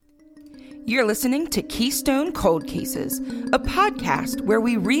You're listening to Keystone Cold Cases, a podcast where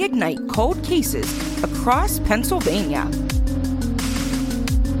we reignite cold cases across Pennsylvania.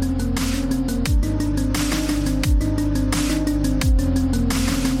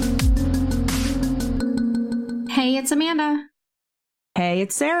 Hey, it's Amanda. Hey,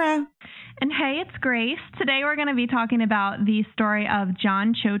 it's Sarah. And hey, it's Grace. Today we're going to be talking about the story of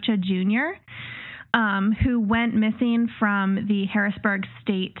John Chocha Jr., who went missing from the Harrisburg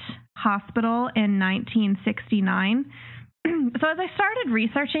State Hospital in 1969. So as I started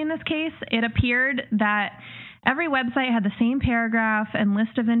researching this case, it appeared that every website had the same paragraph and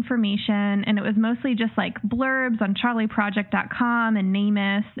list of information, and it was mostly just like blurbs on charlieproject.com and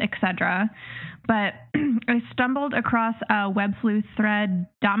NamUs, etc. But I stumbled across a web sleuth thread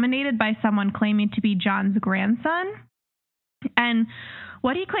dominated by someone claiming to be John's grandson. And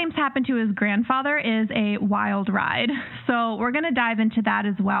what he claims happened to his grandfather is a wild ride. So we're going to dive into that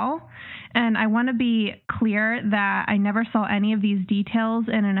as well. And I want to be clear that I never saw any of these details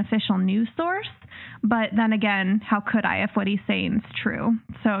in an official news source. But then again, how could I if what he's saying is true?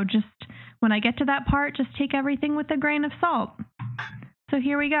 So just when I get to that part, just take everything with a grain of salt. So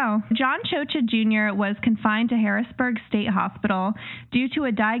here we go. John Chocha Jr. was confined to Harrisburg State Hospital due to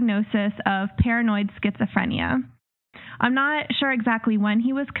a diagnosis of paranoid schizophrenia. I'm not sure exactly when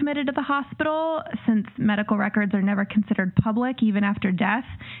he was committed to the hospital, since medical records are never considered public even after death,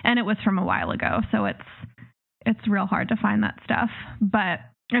 and it was from a while ago, so it's real hard to find that stuff. But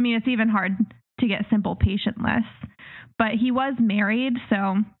I mean, it's even hard to get simple patient lists. But he was married, so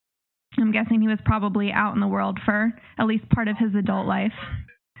I'm guessing he was probably out in the world for at least part of his adult life.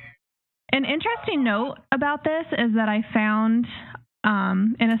 An interesting note about this is that I found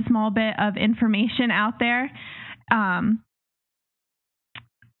in a small bit of information out there. Let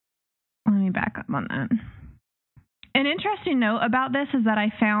me back up on that. An interesting note about this is that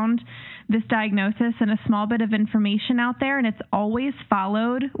I found this diagnosis and a small bit of information out there, and it's always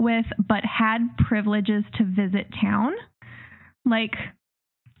followed with, but had privileges to visit town, like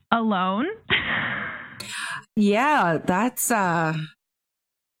alone. Yeah, that's, that's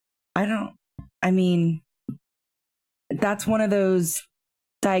one of those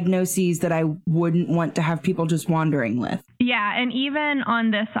diagnoses that I wouldn't want to have people just wandering with. Yeah, and even on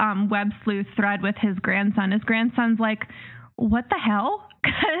this web sleuth thread with his grandson's like, what the hell?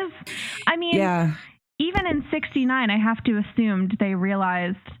 Because, I mean, yeah. Even in 69, I have to assume they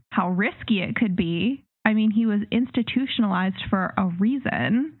realized how risky it could be. I mean, he was institutionalized for a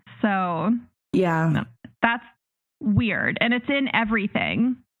reason. So, yeah, that's weird. And it's in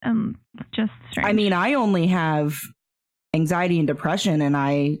everything. Just strange. I mean, I only have anxiety and depression, and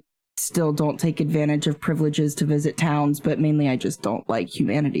I still don't take advantage of privileges to visit towns, but mainly I just don't like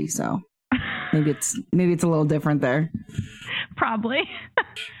humanity. So maybe it's a little different there. Probably.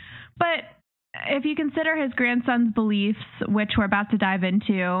 But if you consider his grandson's beliefs, which we're about to dive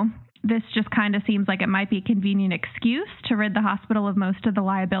into, this just kind of seems like it might be a convenient excuse to rid the hospital of most of the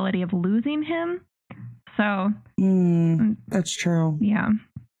liability of losing him. So that's true. Yeah.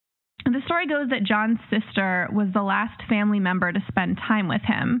 The story goes that John's sister was the last family member to spend time with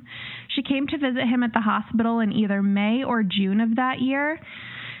him. She came to visit him at the hospital in either May or June of that year.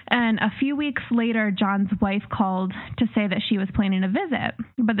 And a few weeks later, John's wife called to say that she was planning a visit.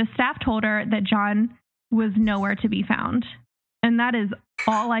 But the staff told her that John was nowhere to be found. And that is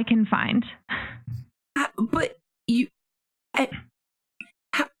all I can find. But you...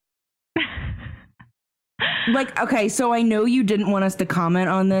 Like, okay, so I know you didn't want us to comment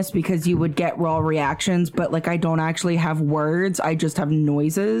on this because you would get raw reactions, but like I don't actually have words. I just have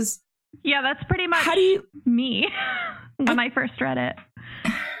noises. Yeah, that's pretty much me when I first read it.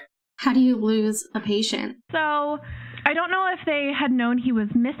 How do you lose a patient? So I don't know if they had known he was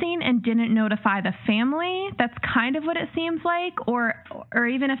missing and didn't notify the family. That's kind of what it seems like. Or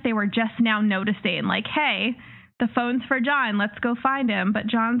even if they were just now noticing, like, hey, the phone's for John, let's go find him, but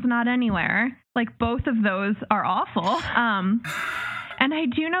John's not anywhere. Like, both of those are awful. And I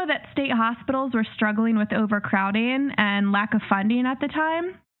do know that state hospitals were struggling with overcrowding and lack of funding at the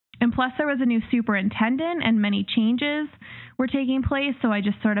time. And plus, there was a new superintendent and many changes were taking place. So I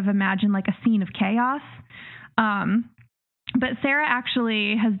just sort of imagine like a scene of chaos. But Sarah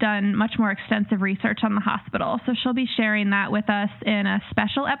actually has done much more extensive research on the hospital. So she'll be sharing that with us in a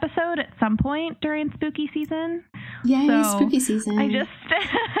special episode at some point during spooky season. Yay, so spooky season. I just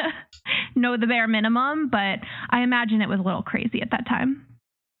know the bare minimum, but I imagine it was a little crazy at that time.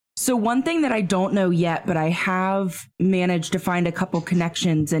 So one thing that I don't know yet, but I have managed to find a couple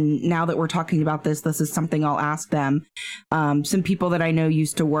connections. And now that we're talking about this is something I'll ask them. Some people that I know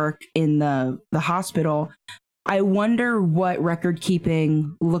used to work in the hospital. I wonder what record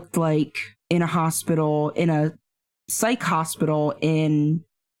keeping looked like in a hospital, in a psych hospital in,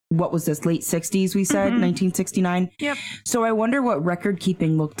 what was this, late 60s, we said, 1969? Yep. So I wonder what record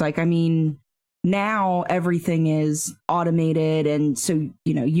keeping looked like. I mean, now everything is automated, and so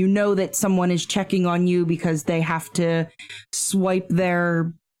you know that someone is checking on you because they have to swipe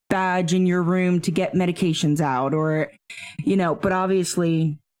their badge in your room to get medications out, or but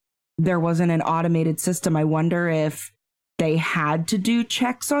obviously there wasn't an automated system. I wonder if they had to do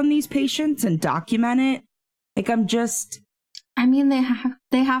checks on these patients and document it. They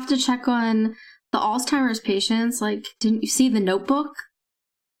have to check on the Alzheimer's patients. Like, didn't you see The Notebook?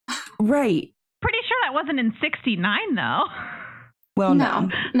 Right. Pretty sure that wasn't in 69, though. Well, no.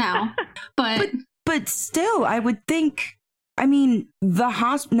 But still, I would think, I mean,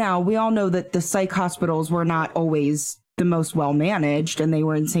 now we all know that the psych hospitals were not always the most well managed, and they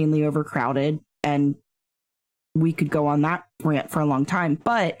were insanely overcrowded, and we could go on that rant for a long time.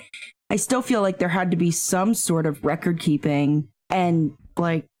 But I still feel like there had to be some sort of record keeping and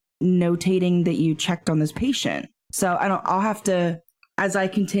like notating that you checked on this patient. So I'll have to, as I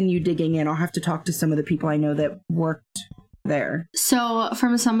continue digging in, I'll have to talk to some of the people I know that worked there. So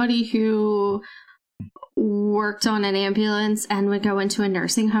from somebody who worked on an ambulance and would go into a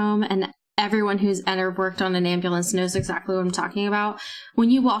nursing home, and everyone who's ever worked on an ambulance knows exactly what I'm talking about. When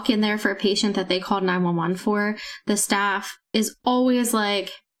you walk in there for a patient that they called 911 for, the staff is always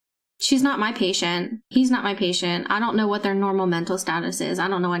like, she's not my patient. He's not my patient. I don't know what their normal mental status is. I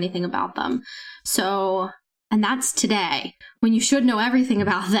don't know anything about them. So, and that's today, when you should know everything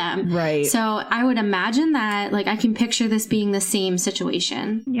about them. Right. So I would imagine that, like, I can picture this being the same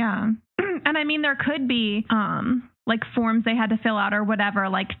situation. Yeah. And I mean, there could be like forms they had to fill out or whatever,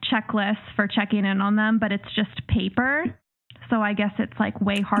 like checklists for checking in on them, but it's just paper. So I guess it's like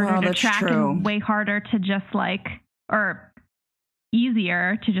way harder to track and way harder to just like, or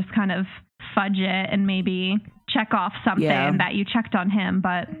easier to just kind of fudge it and maybe check off something that you checked on him.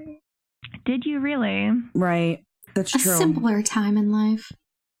 But did you really? Right. That's true. A simpler time in life.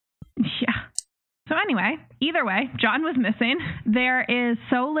 Yeah. So anyway, either way, John was missing. There is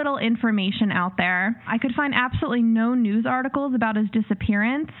so little information out there. I could find absolutely no news articles about his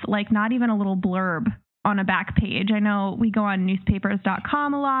disappearance, like not even a little blurb on a back page. I know we go on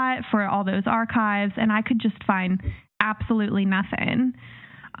newspapers.com a lot for all those archives, and I could just find absolutely nothing.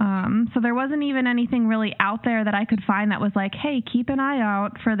 So there wasn't even anything really out there that I could find that was like, hey, keep an eye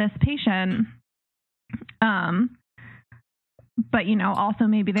out for this patient. But, also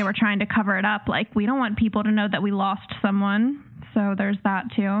maybe they were trying to cover it up. Like, we don't want people to know that we lost someone. So there's that,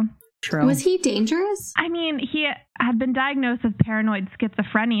 too. True. Was he dangerous? I mean, he had been diagnosed with paranoid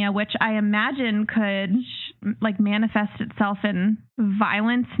schizophrenia, which I imagine could, manifest itself in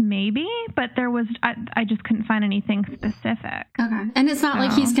violence, maybe. But there was, I just couldn't find anything specific. Okay. And it's not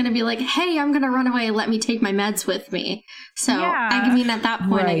like he's going to be like, hey, I'm going to run away. Let me take my meds with me. So, yeah. I mean, at that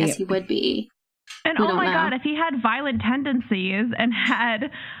point, I guess he would be. And oh my God, if he had violent tendencies and had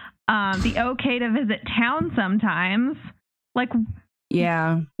the okay to visit town sometimes, like,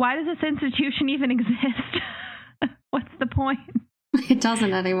 why does this institution even exist? What's the point? It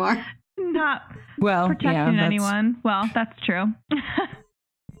doesn't anymore. Not protecting anyone. Well, that's true.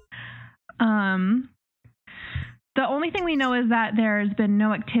 The only thing we know is that there's been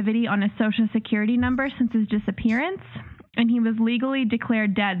no activity on his Social Security number since his disappearance. And he was legally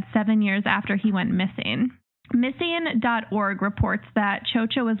declared dead 7 years after he went missing. Missing.org reports that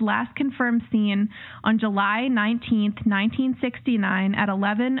Chocha was last confirmed seen on July 19th, 1969 at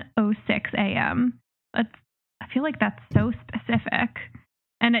 11:06 a.m. I feel like that's so specific.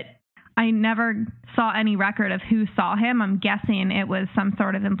 And I never saw any record of who saw him. I'm guessing it was some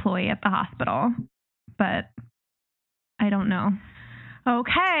sort of employee at the hospital. But I don't know.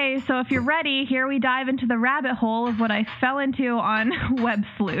 Okay, so if you're ready, here we dive into the rabbit hole of what I fell into on Web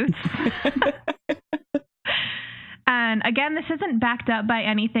Sleuths. And again, this isn't backed up by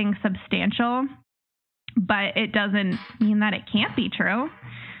anything substantial, but it doesn't mean that it can't be true.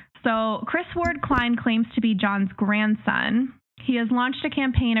 So Chris Ward Klein claims to be John's grandson. He has launched a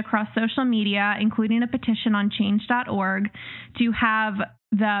campaign across social media, including a petition on change.org, to have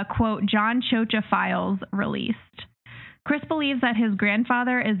the, quote, John Chocha files released. Chris believes that his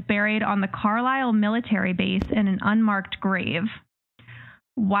grandfather is buried on the Carlisle military base in an unmarked grave.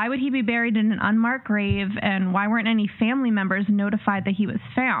 Why would he be buried in an unmarked grave, and why weren't any family members notified that he was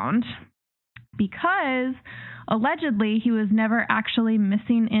found? Because, allegedly, he was never actually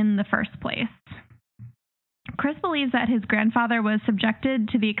missing in the first place. Chris believes that his grandfather was subjected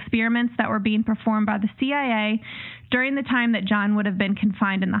to the experiments that were being performed by the CIA during the time that John would have been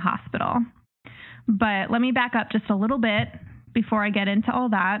confined in the hospital. But let me back up just a little bit before I get into all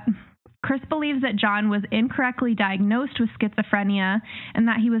that. Chris believes that John was incorrectly diagnosed with schizophrenia and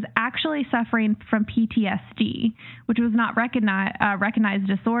that he was actually suffering from PTSD, which was not recognized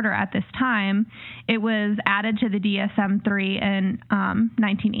disorder at this time. It was added to the DSM-3 in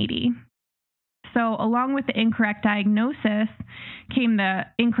 1980. So along with the incorrect diagnosis came the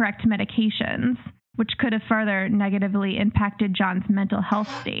incorrect medications, which could have further negatively impacted John's mental health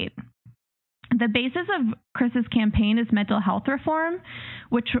state. The basis of Chris's campaign is mental health reform,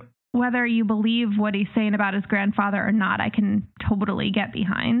 which, whether you believe what he's saying about his grandfather or not, I can totally get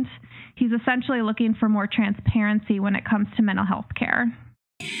behind. He's essentially looking for more transparency when it comes to mental health care.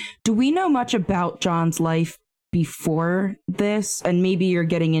 Do we know much about John's life before this? And maybe you're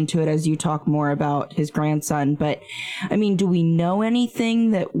getting into it as you talk more about his grandson, but I mean, do we know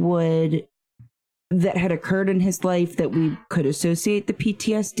anything that had occurred in his life that we could associate the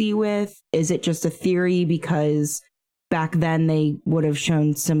PTSD with? Is it just a theory because back then they would have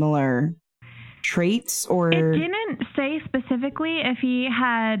shown similar traits? Or it didn't say specifically if he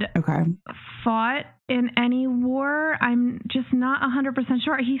had fought in any war. I'm just not 100%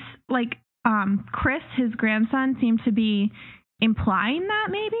 sure. He's like, Chris, his grandson, seemed to be implying that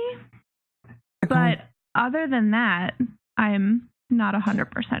maybe. But other than that, I'm not 100%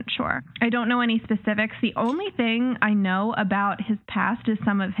 sure. I don't know any specifics. The only thing I know about his past is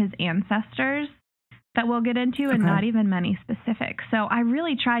some of his ancestors that we'll get into, and not even many specifics. So I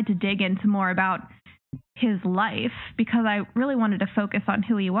really tried to dig into more about his life because I really wanted to focus on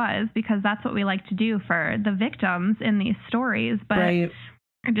who he was, because that's what we like to do for the victims in these stories. But I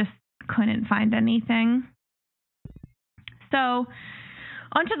just couldn't find anything. So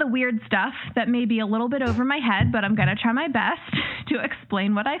onto the weird stuff that may be a little bit over my head, but I'm going to try my best to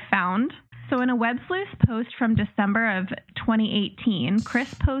explain what I found. So in a Web Sleuth post from December of 2018,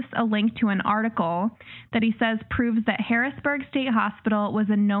 Chris posts a link to an article that he says proves that Harrisburg State Hospital was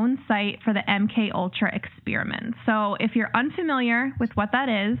a known site for the MK Ultra experiment. So if you're unfamiliar with what that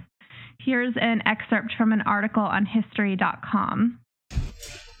is, here's an excerpt from an article on history.com.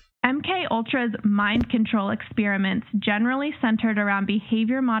 MK Ultra's mind control experiments generally centered around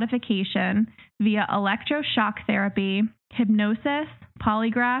behavior modification via electroshock therapy, hypnosis,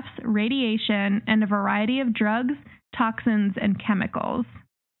 polygraphs, radiation, and a variety of drugs, toxins, and chemicals.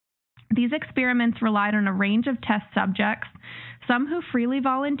 These experiments relied on a range of test subjects, some who freely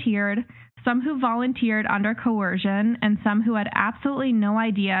volunteered, some who volunteered under coercion, and some who had absolutely no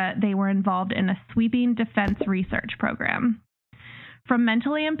idea they were involved in a sweeping defense research program. From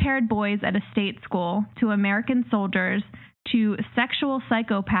mentally impaired boys at a state school to American soldiers to sexual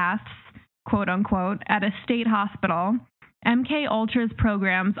psychopaths, quote unquote, at a state hospital, MK Ultra's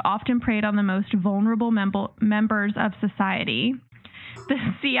programs often preyed on the most vulnerable members of society. The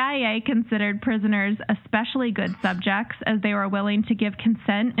CIA considered prisoners especially good subjects, as they were willing to give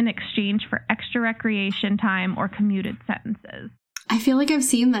consent in exchange for extra recreation time or commuted sentences. I feel like I've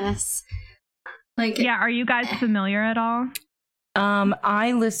seen this. Yeah, are you guys familiar at all?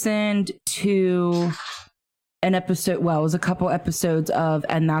 I listened to an episode, well, it was a couple episodes of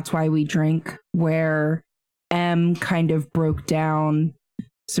And That's Why We Drink, where M kind of broke down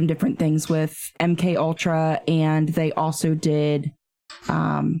some different things with MK Ultra, and they also did,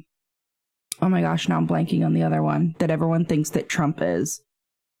 oh my gosh, now I'm blanking on the other one that everyone thinks that Trump is.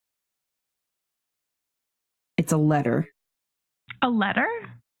 It's a letter. A letter?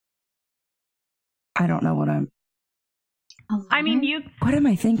 I don't know what I mean, what am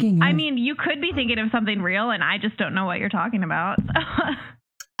I thinking of? I mean, you could be thinking of something real, and I just don't know what you're talking about.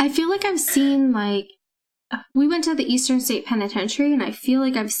 I feel like I've seen, we went to the Eastern State Penitentiary, and I feel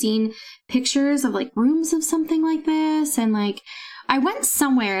like I've seen pictures of, rooms of something like this, and, I went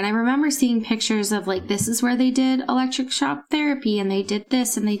somewhere, and I remember seeing pictures of, this is where they did electric shock therapy, and they did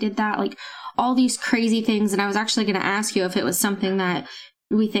this, and they did that, all these crazy things, and I was actually going to ask you if it was something that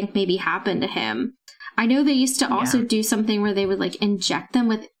we think maybe happened to him. I know they used to also do something where they would inject them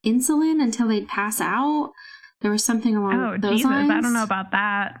with insulin until they'd pass out. There was something along those lines. I don't know about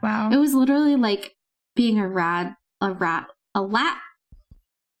that. Wow. It was literally like being a rat. You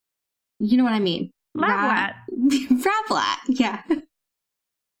know what I mean? Rat. Rat. Yeah.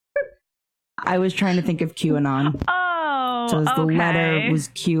 I was trying to think of QAnon. Oh, so the letter was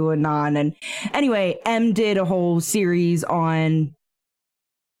QAnon. And anyway, M did a whole series on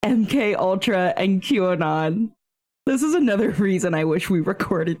MK Ultra and QAnon. This is another reason I wish we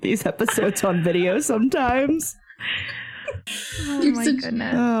recorded these episodes on video sometimes. Oh my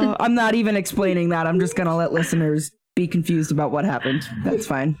goodness. Oh, I'm not even explaining that. I'm just gonna let listeners be confused about what happened. That's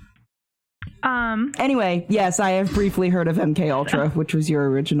fine. Anyway, yes, I have briefly heard of MK Ultra, which was your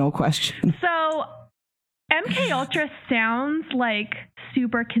original question. So MK Ultra sounds like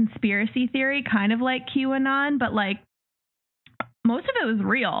super conspiracy theory, kind of like QAnon, but like most of it was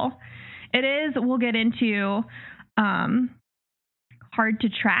real. It is, we'll get into, hard to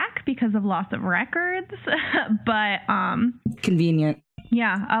track because of loss of records, but convenient.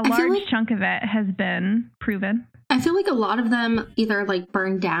 Yeah, a large chunk of it has been proven. I feel like a lot of them either like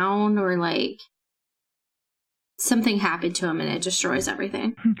burned down or like something happened to them and it destroys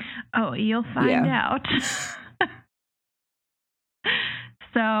everything. Oh, you'll find out.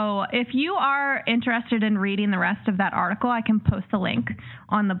 So if you are interested in reading the rest of that article, I can post the link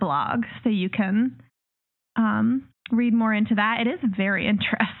on the blog so you can read more into that. It is very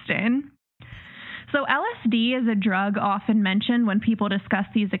interesting. So LSD is a drug often mentioned when people discuss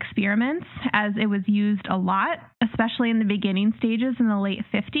these experiments, as it was used a lot, especially in the beginning stages in the late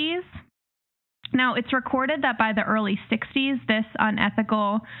 50s. Now, it's recorded that by the early 60s, this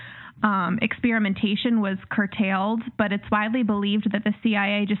unethical experimentation was curtailed, but it's widely believed that the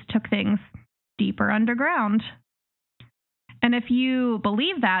CIA just took things deeper underground. And if you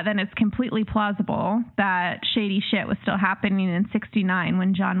believe that, then it's completely plausible that shady shit was still happening in 69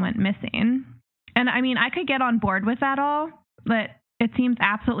 when John went missing. And I mean, I could get on board with that all, but it seems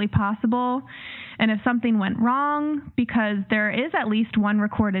absolutely possible. And if something went wrong, because there is at least one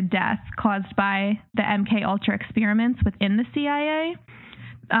recorded death caused by the MK Ultra experiments within the CIA.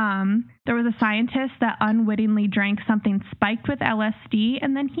 There was a scientist that unwittingly drank something spiked with LSD,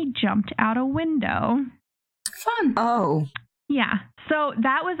 and then he jumped out a window. Fun. Oh. Yeah. So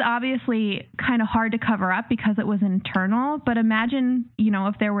that was obviously kind of hard to cover up because it was internal. But imagine,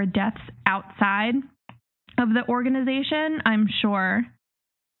 if there were deaths outside of the organization, I'm sure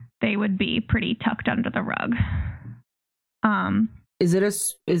they would be pretty tucked under the rug. Is it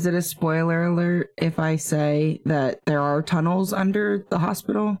a spoiler alert if I say that there are tunnels under the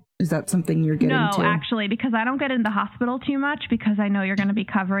hospital? Is that something you're getting to? No, actually, because I don't get into the hospital too much because I know you're going to be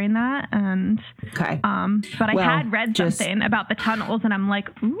covering that. And okay. But I had read something about the tunnels, and I'm like,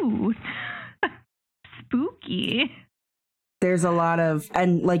 ooh, spooky. There's a lot of,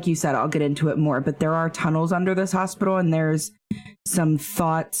 and like you said, I'll get into it more, but there are tunnels under this hospital, and there's some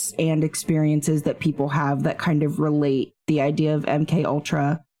thoughts and experiences that people have that kind of relate the idea of MK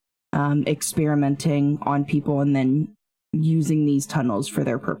Ultra experimenting on people and then using these tunnels for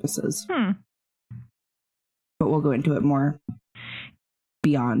their purposes. But we'll go into it more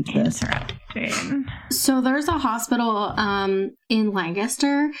beyond this. So there's a hospital in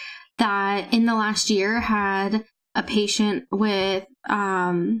Lancaster that in the last year had a patient with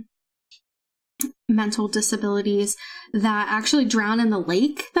mental disabilities that actually drowned in the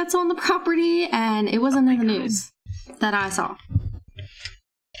lake that's on the property, and it wasn't in the news that I saw.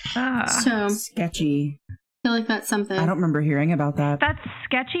 So sketchy. I feel like that's something. I don't remember hearing about that. That's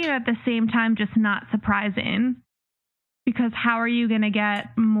sketchy and at the same time just not surprising. Because how are you going to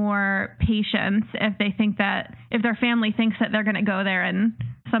get more patients if they think that, if their family thinks that they're going to go there and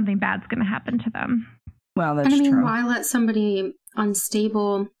something bad's going to happen to them? Well, that's true. And why let somebody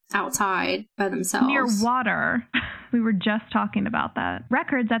unstable outside by themselves? Near water. We were just talking about that.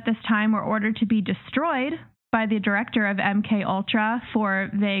 Records at this time were ordered to be destroyed by the director of MK Ultra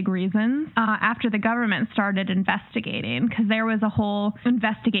for vague reasons after the government started investigating, because there was a whole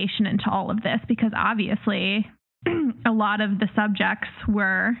investigation into all of this, because obviously a lot of the subjects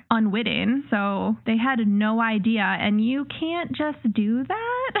were unwitting, so they had no idea, and you can't just do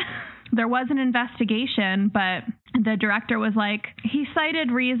that. There was an investigation, but the director was like, he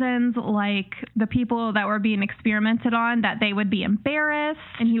cited reasons like the people that were being experimented on, that they would be embarrassed,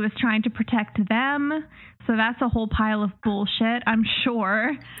 and he was trying to protect them. So that's a whole pile of bullshit, I'm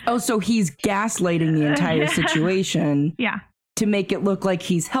sure. Oh, so he's gaslighting the entire situation. Yeah. To make it look like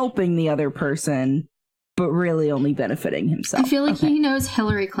he's helping the other person, but really only benefiting himself. I feel like he knows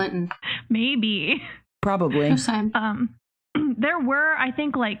Hillary Clinton. Maybe. Probably. There were, I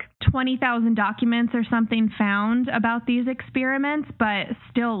think, like 20,000 documents or something found about these experiments, but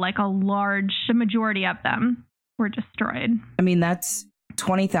still like the majority of them were destroyed. I mean, that's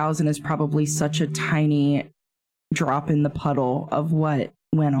 20,000 is probably such a tiny drop in the puddle of what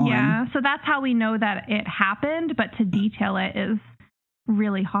went on. Yeah, so that's how we know that it happened, but to detail it is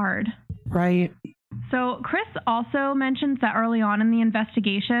really hard. Right. So Chris also mentions that early on in the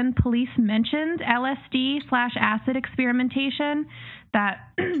investigation, police mentioned LSD/acid experimentation that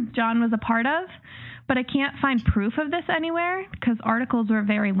John was a part of, but I can't find proof of this anywhere because articles were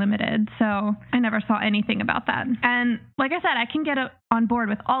very limited, so I never saw anything about that. And like I said, I can get on board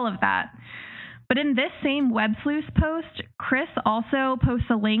with all of that, But in this same Web Sleuth post, Chris also posts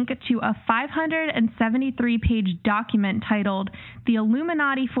a link to a 573-page document titled The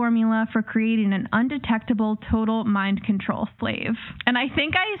Illuminati Formula for Creating an Undetectable Total Mind Control Slave. And I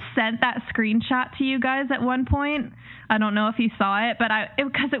think I sent that screenshot to you guys at one point. I don't know if you saw it, but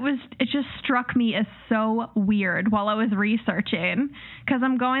it just struck me as so weird while I was researching, because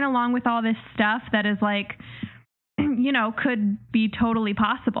I'm going along with all this stuff that is like, you know, could be totally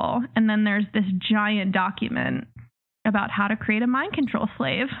possible. And then there's this giant document about how to create a mind control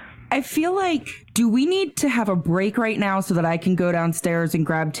slave. I feel like, do we need to have a break right now so that I can go downstairs and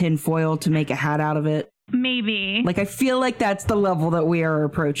grab tin foil to make a hat out of it? Maybe. Like, I feel like that's the level that we are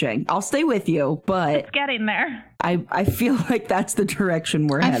approaching. I'll stay with you, but it's getting there. I feel like that's the direction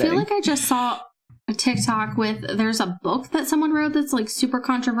we're heading. I feel like I just saw a TikTok there's a book that someone wrote that's like super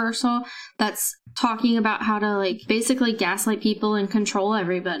controversial, that's talking about how to like basically gaslight people and control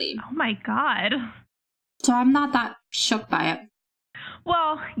everybody. Oh my God. So I'm not that shook by it.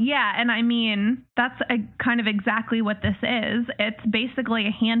 Well, yeah, and I mean, that's kind of exactly what this is. It's basically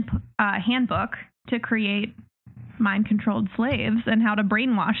a handbook to create mind-controlled slaves and how to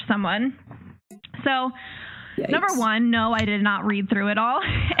brainwash someone. So, yikes. Number one, no, I did not read through it all.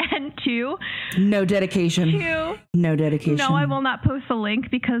 And two, no dedication. No dedication. No, I will not post a link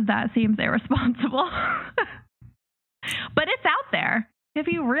because that seems irresponsible. But it's out there. If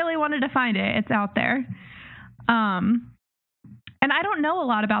you really wanted to find it, it's out there. And I don't know a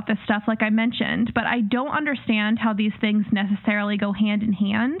lot about this stuff, like I mentioned, but I don't understand how these things necessarily go hand in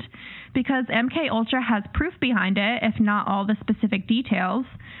hand, because MK Ultra has proof behind it, if not all the specific details,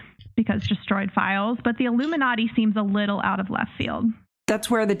 because destroyed files, but the Illuminati seems a little out of left field. That's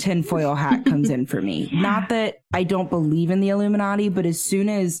where the tinfoil hat comes in for me. Yeah. Not that I don't believe in the Illuminati, but as soon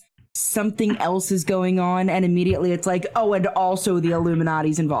as something else is going on and immediately it's like, oh, and also the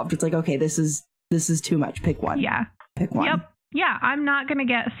Illuminati's involved. It's like, okay, this is too much. Pick one. Yeah. Pick one. Yep. Yeah, I'm not going to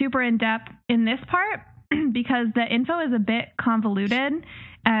get super in depth in this part because the info is a bit convoluted,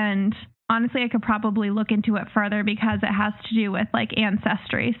 and honestly, I could probably look into it further because it has to do with like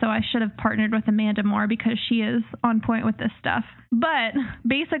ancestry. So I should have partnered with Amanda more because she is on point with this stuff. But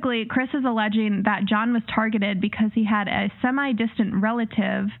basically, Chris is alleging that John was targeted because he had a semi-distant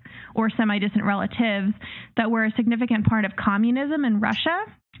relative or semi-distant relatives that were a significant part of communism in Russia.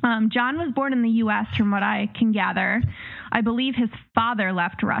 John was born in the U.S., from what I can gather. I believe his father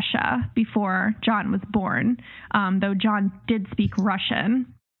left Russia before John was born, though John did speak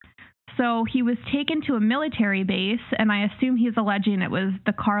Russian. So he was taken to a military base, and I assume he's alleging it was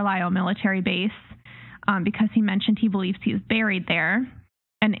the Carlisle military base because he mentioned he believes he was buried there,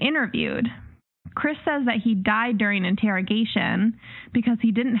 and interviewed. Chris says that he died during interrogation because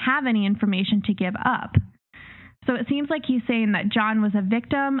he didn't have any information to give up. So it seems like he's saying that John was a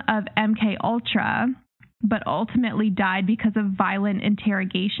victim of MK Ultra, but ultimately died because of violent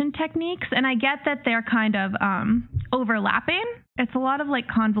interrogation techniques. And I get that they're kind of overlapping. It's a lot of like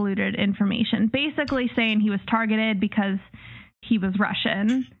convoluted information, basically saying he was targeted because he was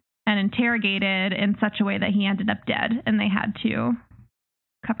Russian and interrogated in such a way that he ended up dead, and they had to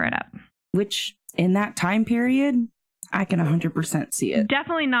cover it up. Which, in that time period, I can 100% see it.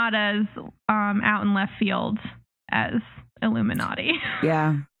 Definitely not as out in left field as Illuminati.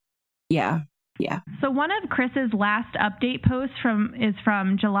 Yeah. So one of Chris's last update posts is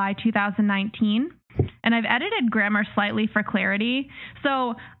from July 2019, and I've edited grammar slightly for clarity.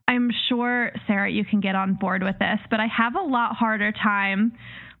 So I'm sure, Sarah, you can get on board with this, but I have a lot harder time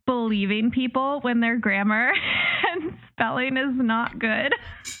believing people when their grammar and spelling is not good.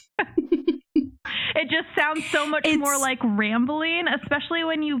 It just sounds so much more like rambling, especially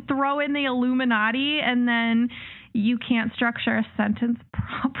when you throw in the Illuminati and then you can't structure a sentence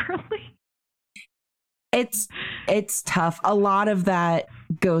properly. It's tough. A lot of that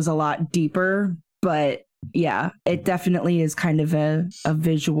goes a lot deeper, but yeah, it definitely is kind of a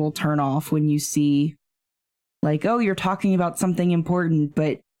visual turnoff when you see like, oh, you're talking about something important,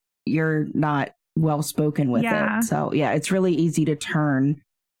 but you're not well spoken with it. So yeah, it's really easy to turn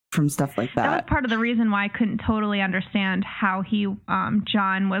from stuff like that. That was part of the reason why I couldn't totally understand how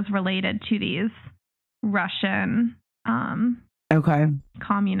John was related to these Russian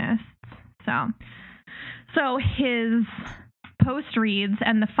communists. So his post reads,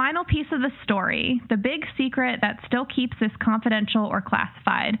 and the final piece of the story, the big secret that still keeps this confidential or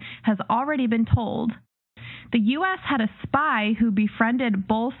classified, has already been told. The U.S. had a spy who befriended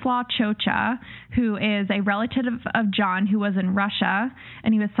Boleslaw Chocha, who is a relative of John who was in Russia,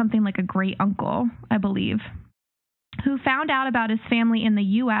 and he was something like a great uncle, I believe, who found out about his family in the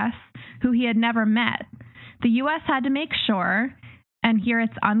U.S., who he had never met. The U.S. had to make sure and here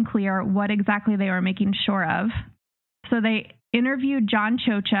it's unclear what exactly they were making sure of. So they interviewed John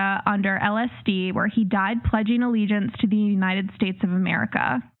Chocha under LSD, where he died pledging allegiance to the United States of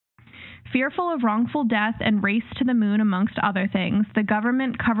America. Fearful of wrongful death and race to the moon, amongst other things, the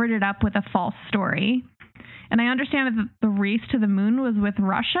government covered it up with a false story. And I understand that the race to the moon was with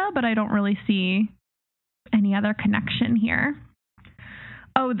Russia, but I don't really see any other connection here.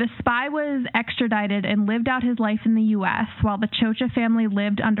 Oh, the spy was extradited and lived out his life in the U.S., while the Chocha family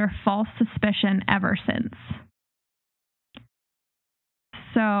lived under false suspicion ever since.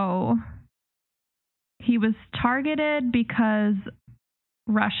 So he was targeted because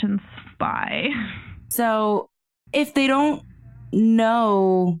Russian spy. So if they don't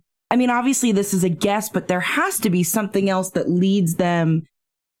know, I mean, obviously this is a guess, but there has to be something else that leads them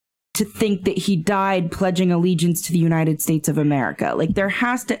to think that he died pledging allegiance to the United States of America. Like, there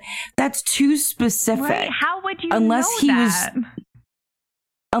has to, that's too specific. Right? How would you unless know he that?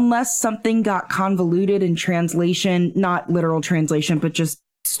 Unless something got convoluted in translation, not literal translation, but just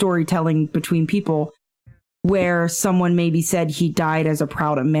storytelling between people, where someone maybe said he died as a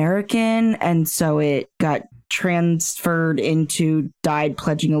proud American, and so it got transferred into died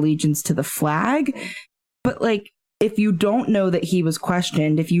pledging allegiance to the flag. But like, if you don't know that he was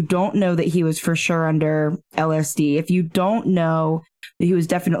questioned, if you don't know that he was for sure under LSD, if you don't know that he was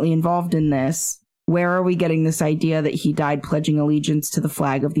definitely involved in this, where are we getting this idea that he died pledging allegiance to the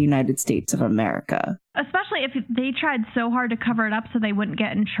flag of the United States of America? Especially if they tried so hard to cover it up so they wouldn't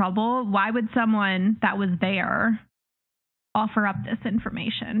get in trouble. Why would someone that was there offer up this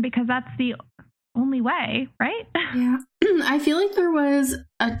information? Because that's the only way, right? Yeah. I feel like there was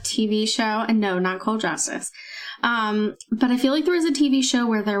a TV show, and no, not Cold Justice. But I feel like there was a TV show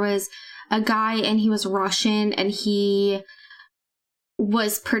where there was a guy and he was Russian and he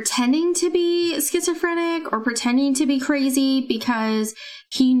was pretending to be schizophrenic or pretending to be crazy because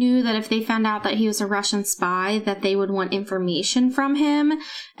he knew that if they found out that he was a Russian spy, that they would want information from him.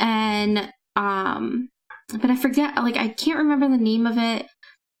 And, but I forget, like, I can't remember the name of it.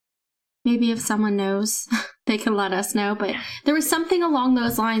 Maybe if someone knows, they can let us know. But there was something along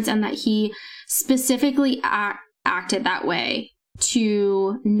those lines, and that he specifically acted that way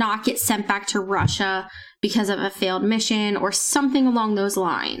to not get sent back to Russia because of a failed mission or something along those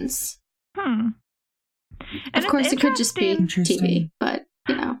lines. And of course, it could just be TV, but,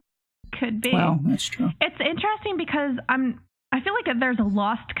 you know. Could be. Well, that's true. It's interesting because I feel like there's a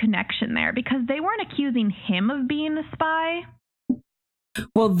lost connection there, because they weren't accusing him of being a spy.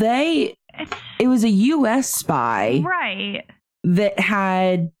 Well, it was a U.S. spy. Right. That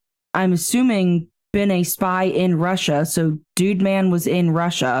had, I'm assuming, been a spy in Russia. So Dude Man was in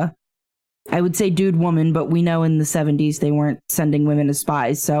Russia. I would say Dude Woman, but we know in the 70s they weren't sending women as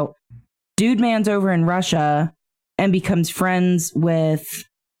spies. So Dude Man's over in Russia and becomes friends with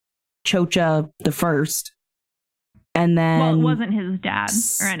Chocha the First. And then... Well, it wasn't his dad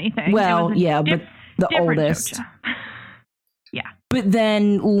or anything. Well, yeah, but the oldest. Chocha. Yeah. But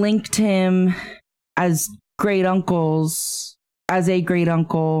then linked him as great uncles, as a great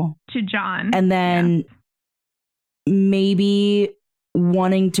uncle. To John. And then maybe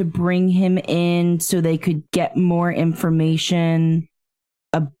wanting to bring him in so they could get more information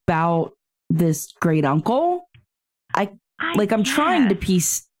about this great uncle. I'm trying to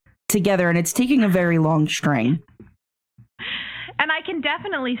piece together, and it's taking a very long string. And I can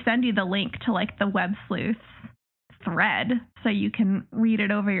definitely send you the link to like the Web Sleuth thread so you can read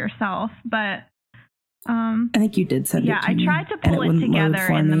it over yourself. But I think you did send it to me. I tried to pull it together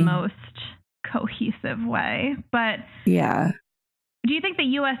in the most cohesive way. But yeah. Do you think the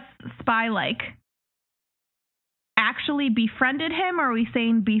U.S. spy actually befriended him, or are we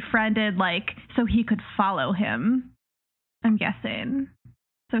saying befriended so he could follow him? I'm guessing.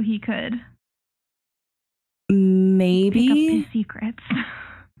 So he could maybe pick up his secrets.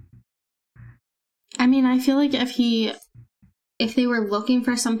 I mean, I feel like if they were looking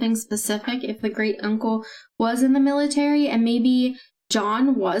for something specific, if the great uncle was in the military, and maybe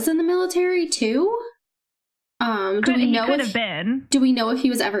John was in the military too. Do we know if he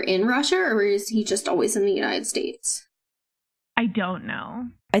was ever in Russia, or is he just always in the United States? I don't know.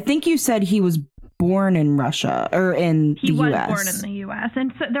 I think you said he was born in Russia or in the US. He was born in the US.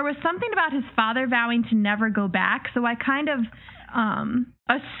 And so there was something about his father vowing to never go back. So I kind of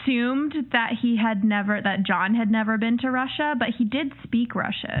assumed that that John had never been to Russia, but he did speak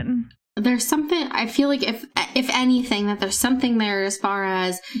Russian. There's something, I feel like if anything, that there's something there as far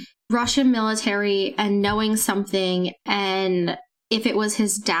as Russian military and knowing something. And if it was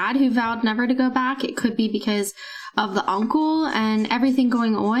his dad who vowed never to go back, it could be because of the uncle and everything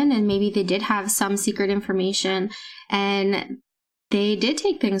going on. And maybe they did have some secret information, and they did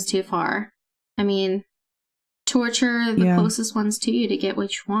take things too far. I mean, torture the closest ones to you to get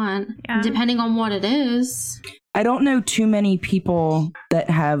what you want, depending on what it is. I don't know too many people that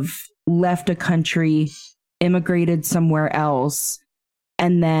have left a country, immigrated somewhere else,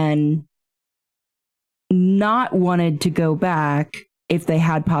 and then not wanted to go back if they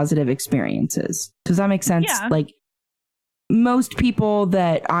had positive experiences. Does that make sense? Yeah. Like, most people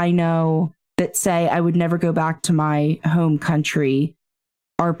that I know that say I would never go back to my home country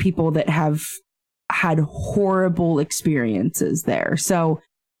are people that have had horrible experiences there. So,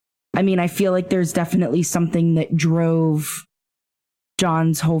 I mean, I feel like there's definitely something that drove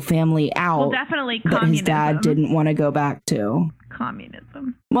John's whole family out. Well, definitely that communism. his dad didn't want to go back to.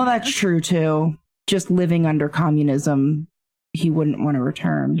 Communism. Well, that's true too. Just living under communism, he wouldn't want to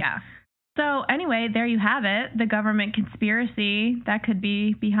return. Yeah. So anyway, there you have it. The government conspiracy that could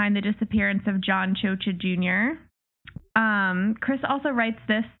be behind the disappearance of John Chocha Jr. Chris also writes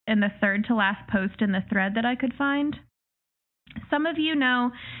this in the third to last post in the thread that I could find. Some of you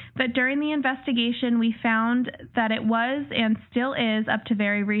know that during the investigation, we found that it was and still is, up to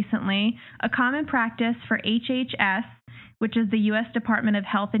very recently, a common practice for HHS, which is the U.S. Department of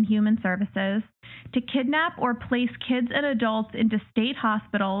Health and Human Services, to kidnap or place kids and adults into state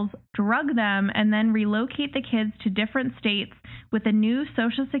hospitals, drug them, and then relocate the kids to different states with a new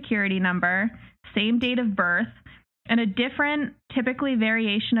social security number, same date of birth, and a different, typically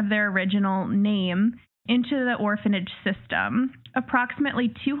variation of their original name, into the orphanage system.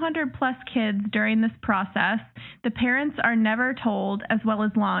 Approximately 200 plus kids during this process. The parents are never told, as well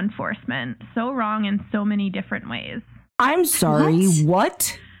as law enforcement. So wrong in so many different ways. I'm sorry,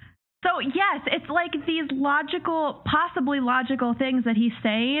 what? So yes, it's like these logical, possibly logical things that he's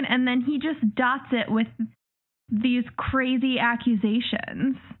saying, and then he just dots it with these crazy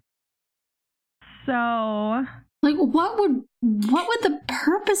accusations. So, like, what would the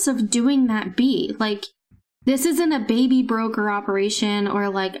purpose of doing that be? Like, this isn't a baby broker operation or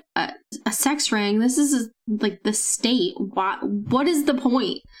like a sex ring. This is like the state. What is the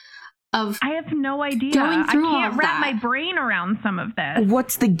point of? I have no idea. Going through I can't all wrap that. my brain around some of this.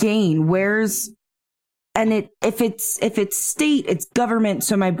 What's the gain? If it's state, it's government,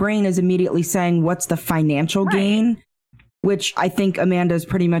 so my brain is immediately saying, what's the financial gain? Which I think, Amanda, is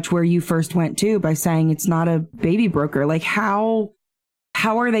pretty much where you first went to by saying it's not a baby broker. Like, how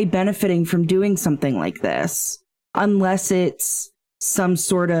are they benefiting from doing something like this? Unless it's some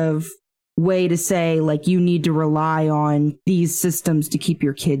sort of way to say, like, you need to rely on these systems to keep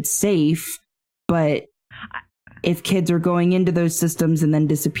your kids safe. But if kids are going into those systems and then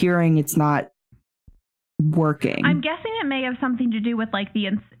disappearing, it's not working. I'm guessing it may have something to do with like the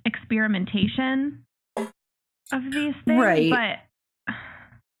experimentation of these things, right? But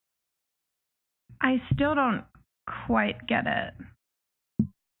I still don't quite get it.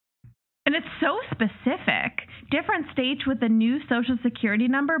 And it's so specific. Different states with a new social security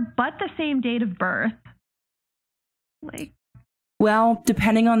number, but the same date of birth. Like, well,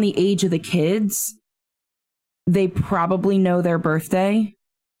 depending on the age of the kids, they probably know their birthday.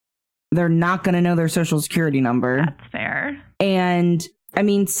 They're not going to know their social security number. That's fair. And I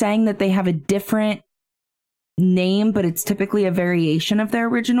mean, saying that they have a different name, but it's typically a variation of their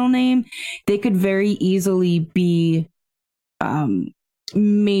original name, they could very easily be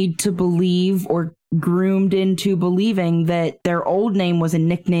made to believe or groomed into believing that their old name was a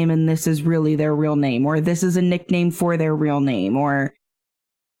nickname and this is really their real name, or this is a nickname for their real name, or,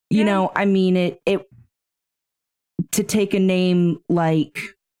 you know, I mean, it to take a name like,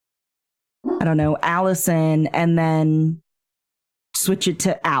 I don't know, Allison, and then switch it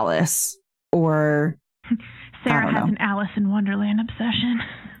to Alice, or Sarah has an Alice in Wonderland obsession.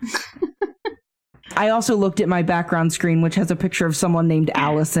 I also looked at my background screen, which has a picture of someone named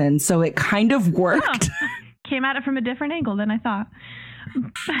Allison, so it kind of worked. Oh, came at it from a different angle than I thought.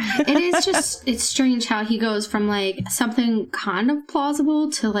 It is just, it's strange how he goes from like something kind of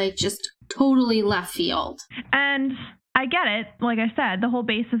plausible to like just totally left field. And I get it. Like I said, the whole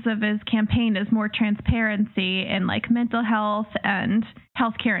basis of his campaign is more transparency in like mental health and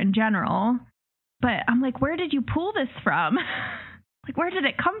healthcare in general. But I'm like, where did you pull this from? Like, where did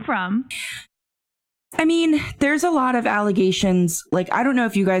it come from? I mean, there's a lot of allegations. Like, I don't know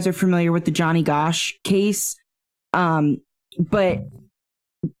if you guys are familiar with the Johnny Gosch case, but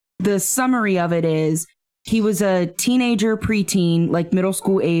the summary of it is he was a teenager, preteen, like middle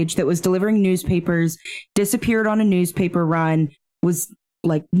school age, that was delivering newspapers, disappeared on a newspaper run, was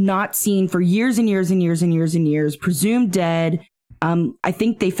like not seen for years and years and years and years and years, presumed dead. I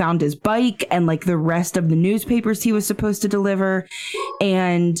think they found his bike and like the rest of the newspapers he was supposed to deliver.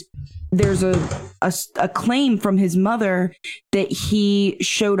 And there's a claim from his mother that he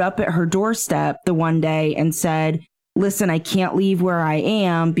showed up at her doorstep the one day and said, listen, I can't leave where I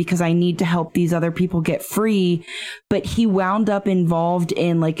am because I need to help these other people get free. But he wound up involved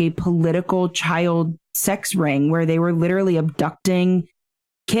in like a political child sex ring where they were literally abducting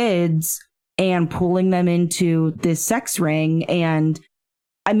kids and pulling them into this sex ring. And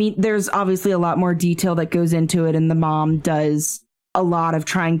I mean, there's obviously a lot more detail that goes into it, and the mom does a lot of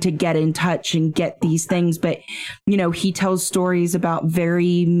trying to get in touch and get these things. But, you know, he tells stories about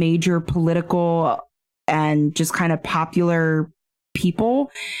very major political and just kind of popular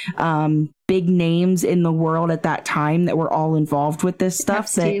people, big names in the world at that time that were all involved with this stuff.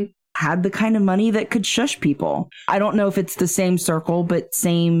 Epstein. That had the kind of money that could shush people. I don't know if it's the same circle, but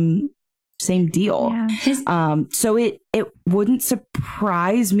same deal. Yeah. So it wouldn't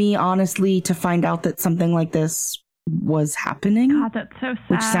surprise me, honestly, to find out that something like this was happening. God, that's so sad.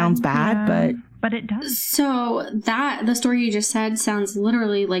 Which sounds bad, but it does. So the story you just said sounds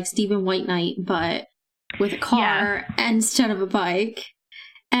literally like Stephen White Knight, but with a car instead of a bike.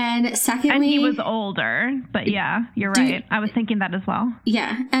 And secondly, and he was older, but yeah, you're right. I was thinking that as well.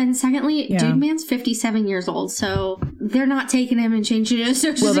 Yeah. And secondly, dude man's 57 years old, so they're not taking him and changing his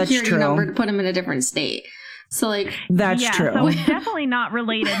social security number to put him in a different state. So like, that's true. So it's definitely not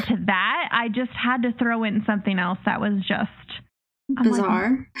related to that. I just had to throw in something else that was just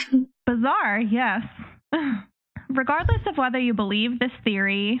bizarre. Bizarre, yes. Regardless of whether you believe this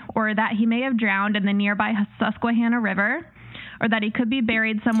theory or that he may have drowned in the nearby Susquehanna River, or that he could be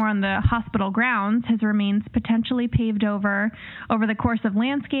buried somewhere on the hospital grounds, his remains potentially paved over the course of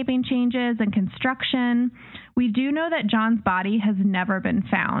landscaping changes and construction, we do know that John's body has never been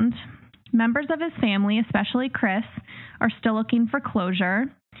found. Members of his family, especially Chris, are still looking for closure.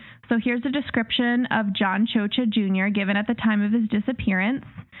 So here's a description of John Chocha Jr. given at the time of his disappearance.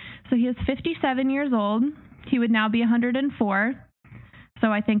 So he is 57 years old. He would now be 104. So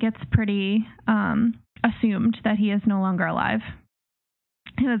I think it's pretty assumed that he is no longer alive.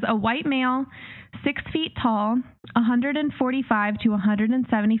 He was a white male, 6 feet tall, 145 to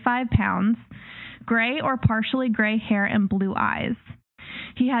 175 pounds, gray or partially gray hair and blue eyes.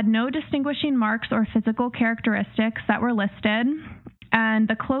 He had no distinguishing marks or physical characteristics that were listed, and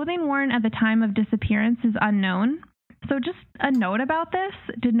the clothing worn at the time of disappearance is unknown. So just a note about this,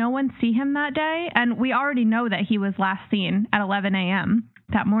 did no one see him that day? And we already know that he was last seen at 11 a.m.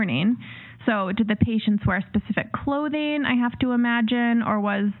 that morning. So did the patients wear specific clothing, I have to imagine, or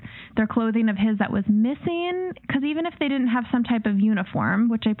was there clothing of his that was missing? Because even if they didn't have some type of uniform,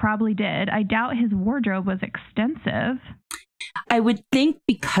 which they probably did, I doubt his wardrobe was extensive. I would think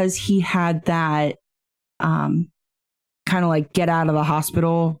because he had that kind of like get out of the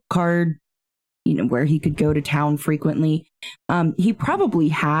hospital card, you know, where he could go to town frequently. He probably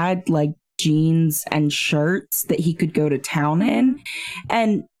had like jeans and shirts that he could go to town in.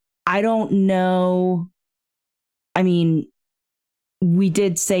 And I don't know. I mean, we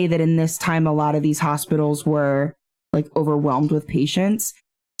did say that in this time, a lot of these hospitals were like overwhelmed with patients.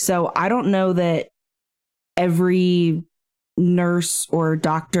 So I don't know that every nurse or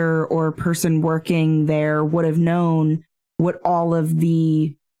doctor or person working there would have known what all of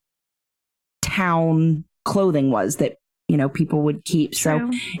the town clothing was that, you know, people would keep.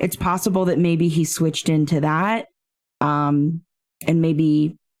 True. So it's possible that maybe he switched into that and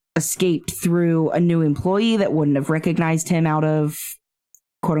maybe escaped through a new employee that wouldn't have recognized him out of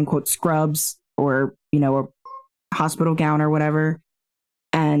quote unquote scrubs or, you know, a hospital gown or whatever.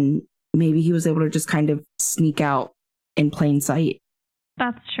 And maybe he was able to just kind of sneak out in plain sight.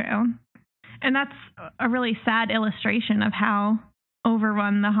 That's true. And that's a really sad illustration of how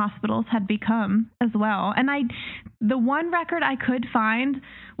overrun the hospitals had become as well. And the one record I could find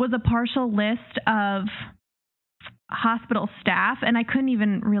was a partial list of hospital staff, and I couldn't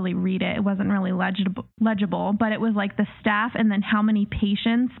even really read it. It wasn't really legible, but it was like the staff and then how many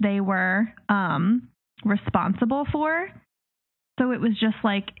patients they were responsible for. So it was just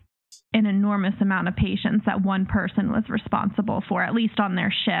like an enormous amount of patients that one person was responsible for, at least on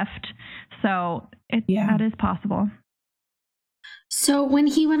their shift. So that is possible. So when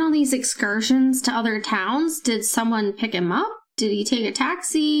he went on these excursions to other towns, did someone pick him up? Did he take a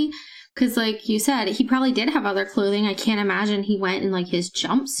taxi? Because like you said, he probably did have other clothing. I can't imagine he went in like his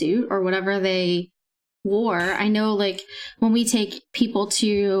jumpsuit or whatever they wore. I know like when we take people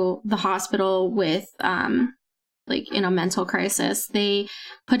to the hospital with like in a mental crisis, they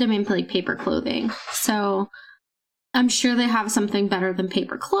put them in like paper clothing. So I'm sure they have something better than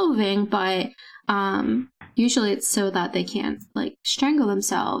paper clothing, but Usually it's so that they can't like strangle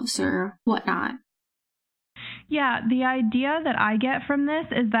themselves or whatnot. Yeah, the idea that I get from this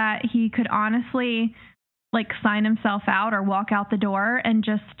is that he could honestly like sign himself out or walk out the door and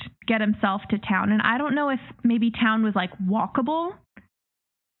just get himself to town. And I don't know if maybe town was like walkable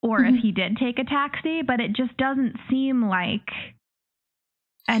or if he did take a taxi, but it just doesn't seem like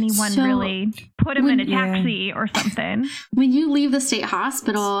anyone really put him in a taxi or something. When you leave the state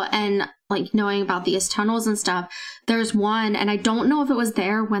hospital and like knowing about these tunnels and stuff, there's one, and I don't know if it was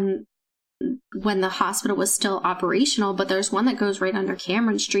there when the hospital was still operational, but there's one that goes right under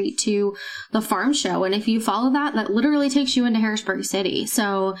Cameron Street to the farm show. And if you follow that literally takes you into Harrisburg City.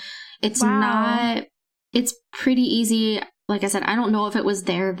 So it's it's pretty easy. Like I said, I don't know if it was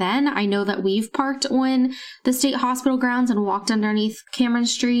there then. I know that we've parked on the state hospital grounds and walked underneath Cameron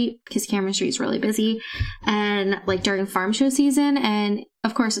Street because Cameron Street is really busy and like during farm show season. And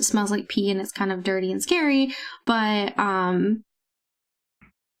of course it smells like pee and it's kind of dirty and scary. But,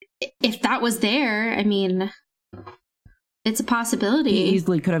 if that was there, I mean, it's a possibility. He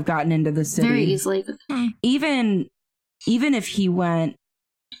easily could have gotten into the city. Very easily. Even if he went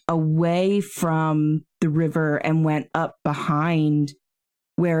away from the river and went up behind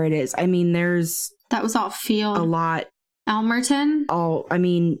where it is. I mean, that was all field. A lot. Elmerton?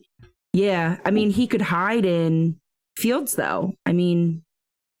 He could hide in fields though. I mean,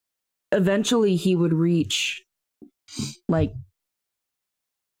 eventually he would reach like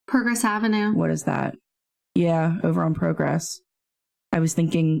Progress Avenue. What is that? Yeah, over on Progress. I was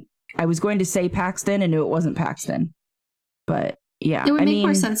going to say Paxton and knew it wasn't Paxton. But yeah. It would make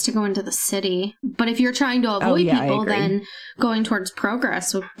more sense to go into the city. But if you're trying to avoid people, then going towards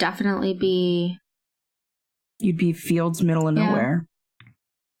Progress would definitely be... You'd be fields, middle of nowhere.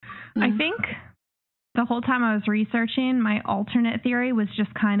 I think the whole time I was researching, my alternate theory was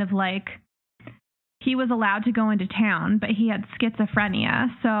just kind of like, he was allowed to go into town, but he had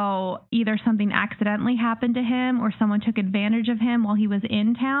schizophrenia. So either something accidentally happened to him or someone took advantage of him while he was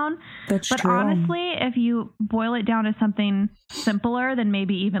in town. That's true. But honestly, if you boil it down to something simpler than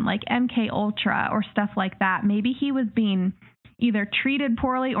maybe even like MK Ultra or stuff like that, maybe he was being either treated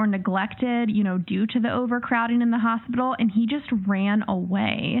poorly or neglected, due to the overcrowding in the hospital, and he just ran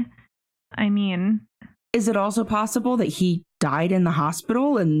away. I mean... Is it also possible that he died in the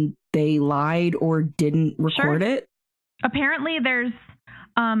hospital and they lied or didn't record it? Apparently there's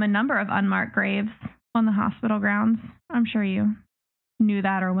a number of unmarked graves on the hospital grounds. I'm sure you knew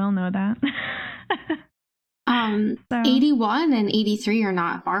that or will know that. 81 and 83 are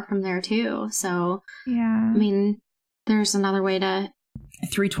not far from there too. So, yeah. I mean, there's another way to...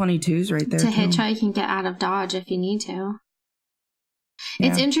 322's right there. To hitchhike and get out of Dodge if you need to. Yeah.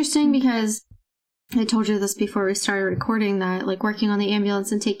 It's interesting because... I told you this before we started recording that, like, working on the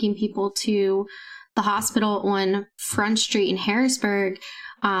ambulance and taking people to the hospital on Front Street in Harrisburg,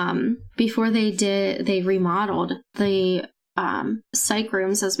 before they remodeled the psych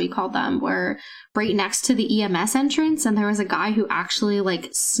rooms, as we called them, were right next to the EMS entrance, and there was a guy who actually,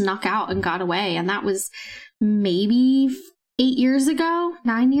 like, snuck out and got away, and that was maybe 9 years ago,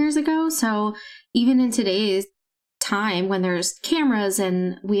 so even in today's time, when there's cameras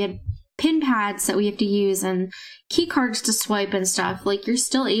and we had pin pads that we have to use and key cards to swipe and stuff, like they're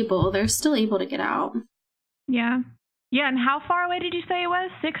still able to get out. Yeah. And how far away did you say it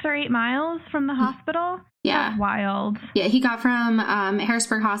was? 6 or 8 miles from the hospital? Yeah. That's wild. Yeah, he got from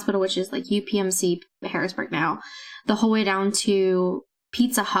Harrisburg Hospital, which is like UPMC Harrisburg now, the whole way down to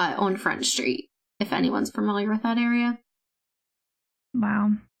Pizza Hut on Front Street, if anyone's familiar with that area.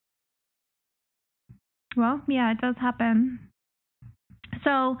 Wow. Well, yeah, it does happen.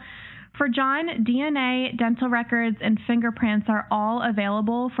 So, for John, DNA, dental records, and fingerprints are all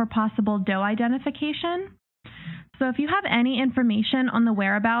available for possible Doe identification. So if you have any information on the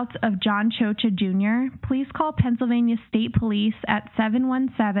whereabouts of John Chocha Jr., please call Pennsylvania State Police at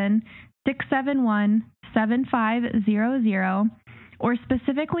 717-671-7500 or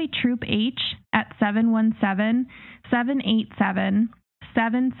specifically Troop H at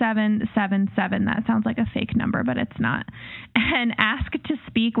 717-787-7777. That sounds like a fake number, but it's not. And ask to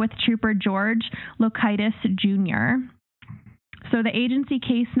speak with Trooper George Lokitis Jr. So the agency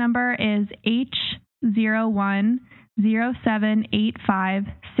case number is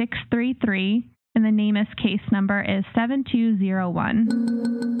H01-0785-633, and the NamUs case number is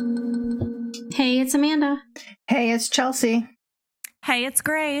 7201. Hey, it's Amanda. Hey, it's Chelsea. Hey, it's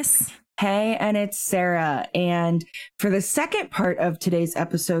Grace. Hey, and it's Sarah. And for the second part of today's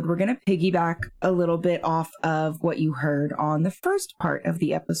episode, we're going to piggyback a little bit off of what you heard on the first part of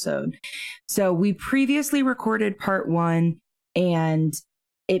the episode. So we previously recorded part 1, and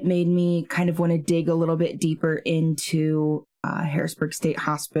it made me kind of want to dig a little bit deeper into Harrisburg State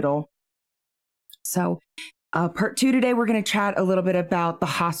Hospital. So part 2 today, we're going to chat a little bit about the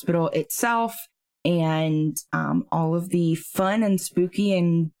hospital itself and all of the fun and spooky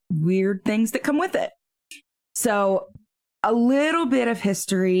and weird things that come with it. So a little bit of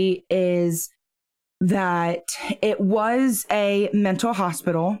history is that it was a mental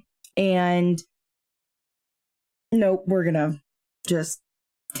hospital, and nope, we're going to just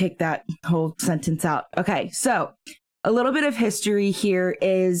take that whole sentence out. Okay, so a little bit of history here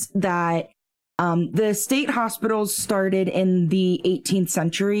is that the state hospitals started in the 18th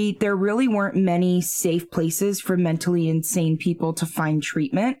century. There really weren't many safe places for mentally insane people to find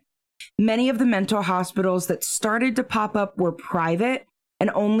treatment. Many of the mental hospitals that started to pop up were private, and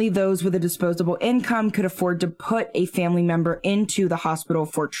only those with a disposable income could afford to put a family member into the hospital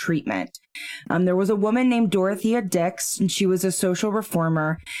for treatment. There was a woman named Dorothea Dix, and she was a social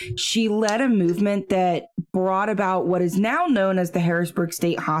reformer. She led a movement that brought about what is now known as the Harrisburg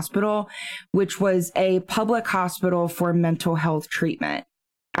State Hospital, which was a public hospital for mental health treatment.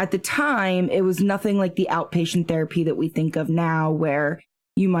 At the time, it was nothing like the outpatient therapy that we think of now, where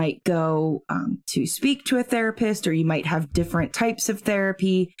you might go to speak to a therapist, or you might have different types of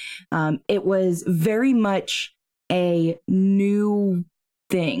therapy. It was very much a new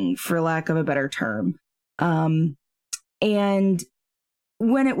thing, for lack of a better term. And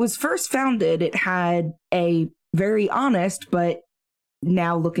when it was first founded, it had a very honest, but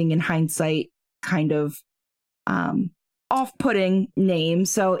now looking in hindsight, kind of off-putting name.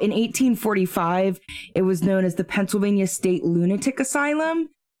 So in 1845, it was known as the Pennsylvania State Lunatic Asylum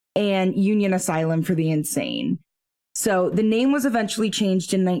and Union Asylum for the Insane. So the name was eventually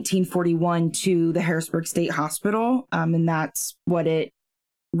changed in 1941 to the Harrisburg State Hospital, and that's what it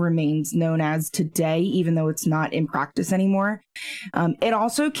remains known as today, even though it's not in practice anymore. It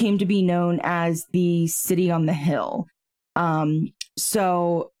also came to be known as the City on the Hill.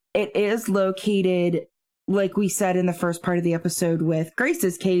 So it is located, like we said in the first part of the episode with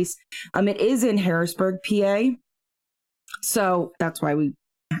Grace's case, it is in Harrisburg, PA. So that's why we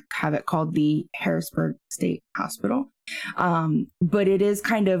have it called the Harrisburg State Hospital. But it is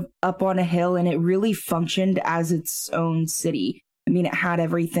kind of up on a hill, and it really functioned as its own city. I mean, it had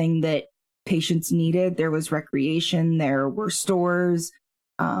everything that patients needed. There was recreation, there were stores.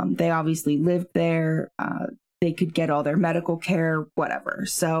 They obviously lived there. They could get all their medical care, whatever.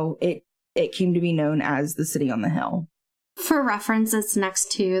 So it came to be known as the City on the Hill. For reference, it's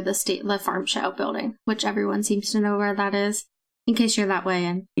next to the Farm Show building, which everyone seems to know where that is, in case you're that way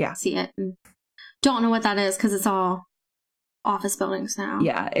and see it and don't know what that is, because it's all office buildings now.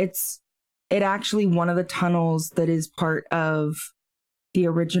 Yeah, it actually, one of the tunnels that is part of the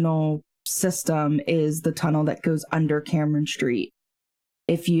original system is the tunnel that goes under Cameron Street.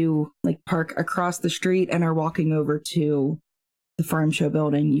 If you park across the street and are walking over to the Farm Show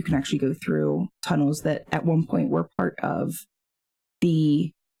building, you can actually go through tunnels that at one point were part of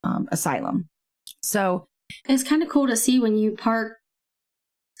the asylum. So it's kind of cool to see when you park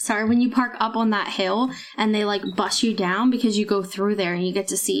up on that hill and they bus you down, because you go through there and you get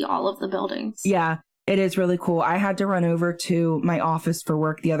to see all of the buildings. Yeah, it is really cool. I had to run over to my office for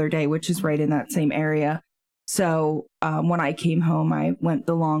work the other day, which is right in that same area. So when I came home, I went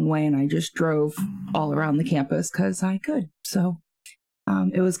the long way and I just drove all around the campus because I could. So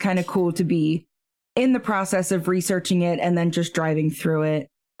it was kind of cool to be in the process of researching it and then just driving through it.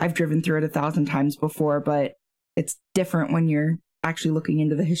 I've driven through it 1,000 times before, but it's different when you're actually looking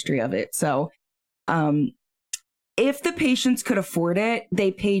into the history of it. So if the patients could afford it,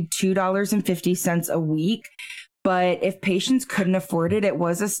 they paid $2.50 a week. But if patients couldn't afford it, it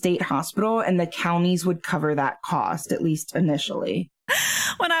was a state hospital and the counties would cover that cost, at least initially.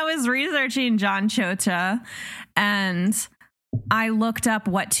 When I was researching John Chota and I looked up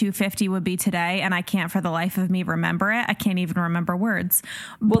what $2.50 would be today, and I can't for the life of me remember it. I can't even remember words.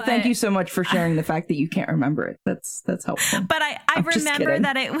 Well, thank you so much for sharing the fact that you can't remember it. That's helpful. But I remember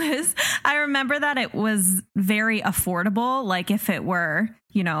that it was very affordable. Like if it were,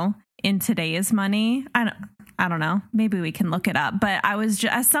 in today's money, I don't know. Maybe we can look it up. But I was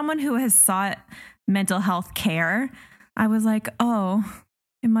as someone who has sought mental health care, I was like, oh,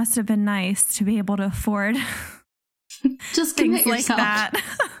 it must have been nice to be able to afford just things like yourself. that.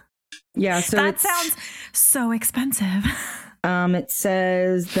 Yeah, so that sounds so expensive. It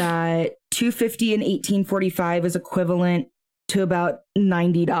says that $2.50 in 1845 is equivalent to about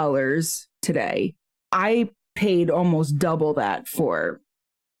 $90 today. I paid almost double that for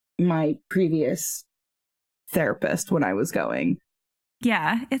my previous therapist when I was going.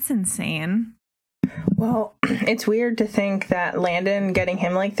 Yeah, it's insane. Well, it's weird to think that Landon getting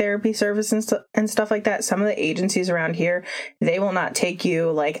him like therapy service and stuff like that. Some of the agencies around here, they will not take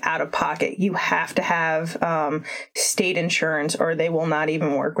you like out of pocket. You have to have state insurance or they will not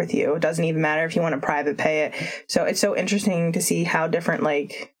even work with you. It doesn't even matter if you want to private pay it. So it's so interesting to see how different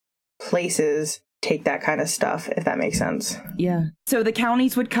like places take that kind of stuff, if that makes sense. Yeah. So the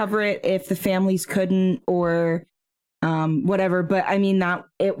counties would cover it if the families couldn't or whatever. But I mean, that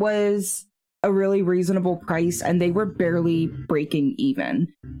it was a really reasonable price and they were barely breaking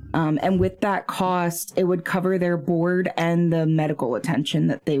even. And with that cost, it would cover their board and the medical attention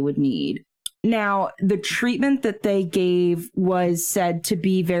that they would need. Now, the treatment that they gave was said to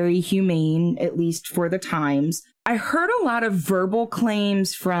be very humane, at least for the times. I heard a lot of verbal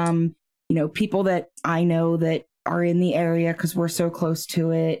claims from, you know, people that I know that are in the area because we're so close to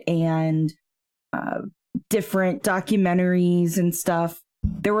it, and different documentaries and stuff.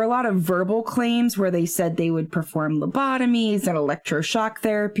 There were a lot of verbal claims where they said they would perform lobotomies and electroshock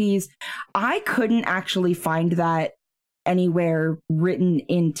therapies. I couldn't actually find that anywhere written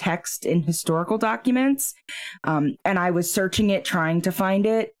in text in historical documents. And I was searching it, trying to find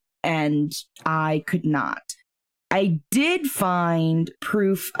it, and I could not. I did find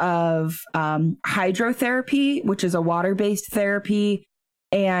proof of hydrotherapy, which is a water-based therapy,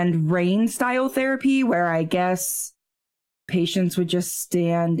 and rain-style therapy, where I guess patients would just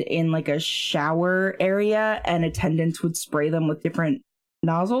stand in like a shower area and attendants would spray them with different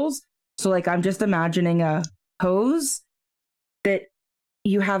nozzles. So like I'm just imagining a hose that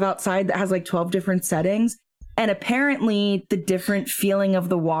you have outside that has like 12 different settings. And apparently the different feeling of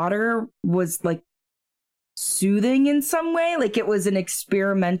the water was like soothing in some way. Like it was an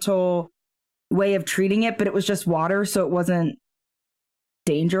experimental way of treating it, but it was just water. So it wasn't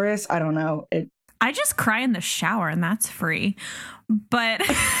dangerous. I don't know. I just cry in the shower and that's free. But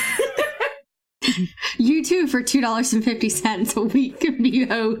you too, for $2.50 a week, can be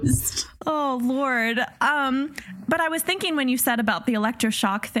host. Oh, Lord. But I was thinking when you said about the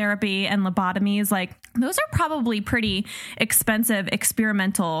electroshock therapy and lobotomies, like those are probably pretty expensive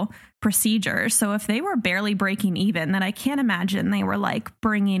experimental procedures. So if they were barely breaking even, then I can't imagine they were like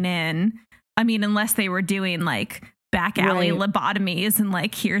bringing in, I mean, unless they were doing like back alley lobotomies and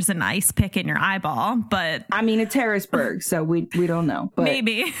like, here's an ice pick in your eyeball. But I mean, it's Harrisburg, so we don't know. But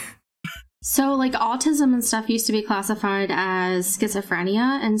maybe. So like autism and stuff used to be classified as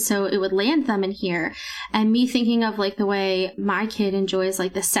schizophrenia, and so it would land them in here. And me thinking of like the way my kid enjoys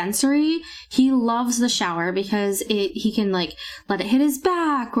like the sensory, he loves the shower because he can like let it hit his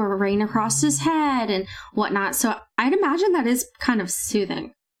back or rain across his head and whatnot. So I'd imagine that is kind of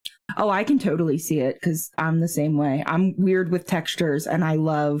soothing. Oh, I can totally see it because I'm the same way. I'm weird with textures and I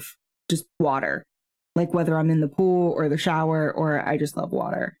love just water, like whether I'm in the pool or the shower, or I just love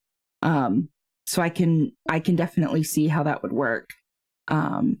water. So I can definitely see how that would work.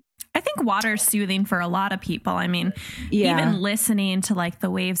 I think water's soothing for a lot of people. I mean, even listening to like the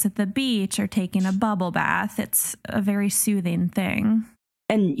waves at the beach or taking a bubble bath, it's a very soothing thing.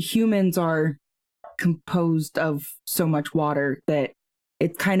 And humans are composed of so much water that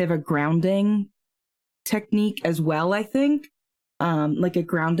it's kind of a grounding technique as well, I think. Like a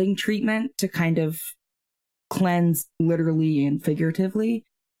grounding treatment to kind of cleanse literally and figuratively.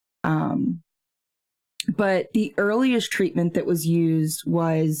 But the earliest treatment that was used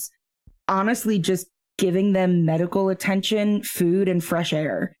was honestly just giving them medical attention, food, and fresh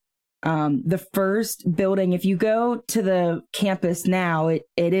air. The first building, if you go to the campus now, it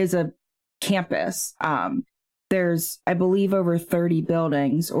is a campus. There's, I believe, over 30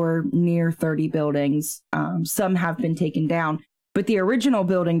 buildings or near 30 buildings. Some have been taken down, but the original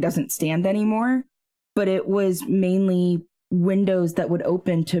building doesn't stand anymore. But it was mainly windows that would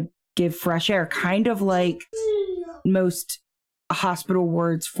open to give fresh air, kind of like most hospital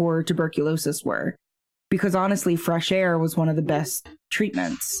wards for tuberculosis were, because honestly, fresh air was one of the best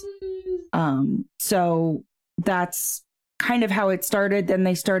treatments. So that's kind of how it started. Then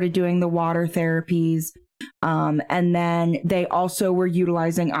they started doing the water therapies. And then they also were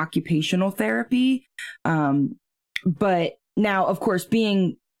utilizing occupational therapy. But now, of course,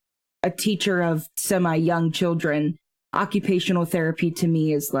 being a teacher of semi-young children, occupational therapy to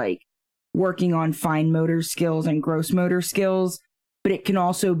me is like working on fine motor skills and gross motor skills, but it can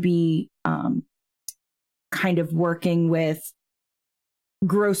also be kind of working with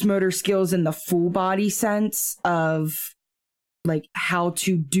gross motor skills in the full body sense of like how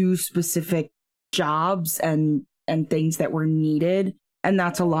to do specific jobs and things that were needed. And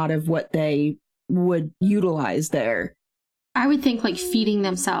that's a lot of what they would utilize there. I would think like feeding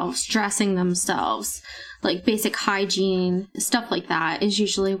themselves, dressing themselves, like basic hygiene, stuff like that is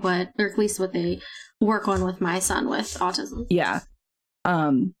usually what, or at least what they work on with my son with autism. Yeah.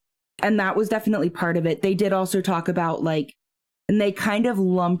 And that was definitely part of it. They did also talk about like, and they kind of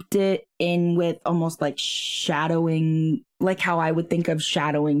lumped it in with almost like shadowing, like how I would think of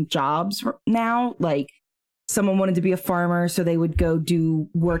shadowing jobs now. Like someone wanted to be a farmer, so they would go do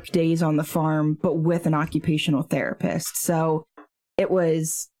work days on the farm, but with an occupational therapist. So it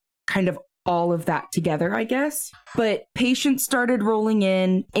was kind of all of that together, I guess. But patients started rolling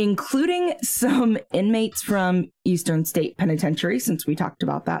in, including some inmates from Eastern State Penitentiary, since we talked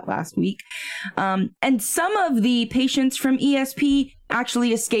about that last week. And some of the patients from ESP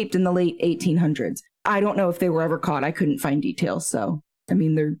actually escaped in the late 1800s. I don't know if they were ever caught. I couldn't find details. So, I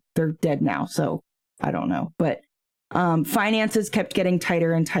mean, they're dead now. So I don't know. But finances kept getting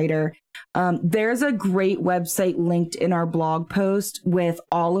tighter and tighter. There's a great website linked in our blog post with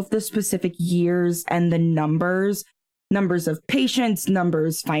all of the specific years and the numbers of patients,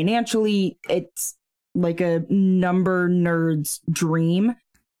 numbers financially. It's like a number nerd's dream.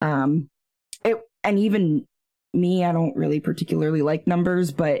 And even me, I don't really particularly like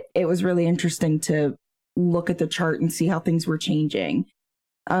numbers, but it was really interesting to look at the chart and see how things were changing.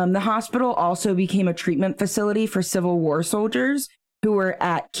 The hospital also became a treatment facility for Civil War soldiers who were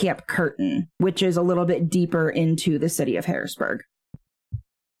at Camp Curtin, which is a little bit deeper into the city of Harrisburg,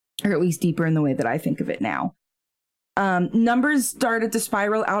 or at least deeper in the way that I think of it now. Numbers started to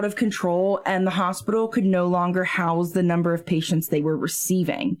spiral out of control, and the hospital could no longer house the number of patients they were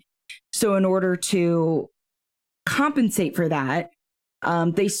receiving. So in order to compensate for that,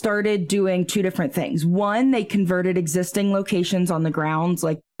 they started doing two different things. One, they converted existing locations on the grounds,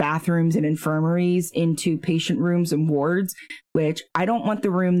 like bathrooms and infirmaries, into patient rooms and wards, which I don't want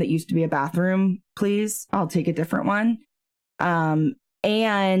the room that used to be a bathroom, please. I'll take a different one. And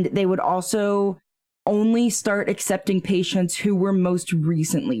they would also only start accepting patients who were most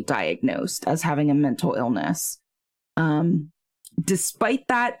recently diagnosed as having a mental illness. Despite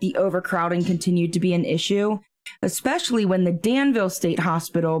that, the overcrowding continued to be an issue, especially when the Danville State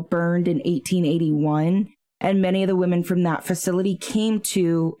Hospital burned in 1881, and many of the women from that facility came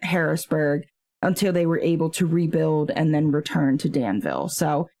to Harrisburg until they were able to rebuild and then return to Danville.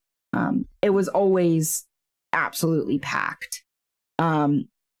 So it was always absolutely packed. I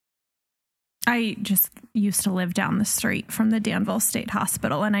just used to live down the street from the Danville State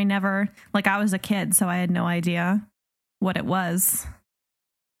Hospital, and I never, like, I was a kid, so I had no idea what it was.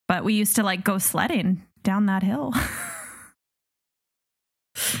 But we used to, like, go sledding down that hill.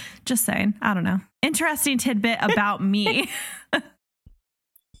 Just saying. I don't know. Interesting tidbit about me.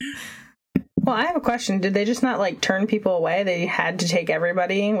 Well, I have a question. Did they just not like turn people away? They had to take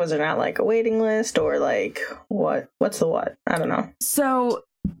everybody? Was there not like a waiting list, or like what? What's the what? I don't know. So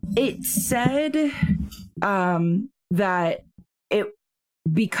it said that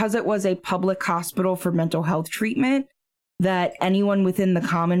because it was a public hospital for mental health treatment, that anyone within the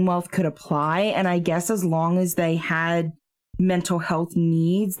Commonwealth could apply. And I guess as long as they had mental health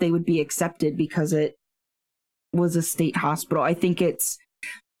needs, they would be accepted because it was a state hospital. I think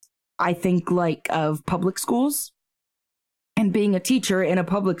like of public schools, and being a teacher in a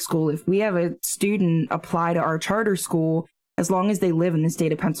public school, if we have a student apply to our charter school, as long as they live in the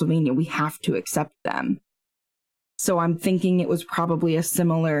state of Pennsylvania, we have to accept them. So I'm thinking it was probably a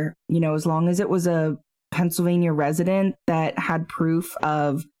similar, as long as it was a Pennsylvania resident that had proof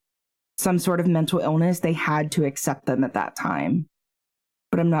of some sort of mental illness, they had to accept them at that time.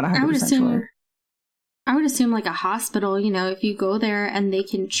 But I'm not 100% sure. I would assume like a hospital, if you go there and they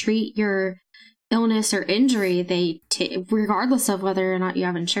can treat your illness or injury, they regardless of whether or not you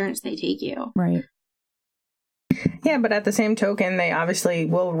have insurance, they take you. Right. Yeah, but at the same token, they obviously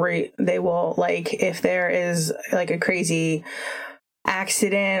will like, if there is like a crazy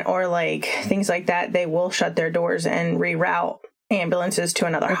accident or like things like that, they will shut their doors and reroute ambulances to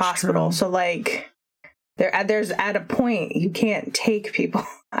another hospital. True. So like there's at a point you can't take people.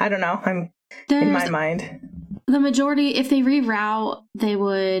 I don't know. In my mind, the majority, if they reroute, they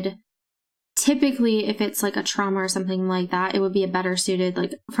would typically, if it's like a trauma or something like that, it would be a better suited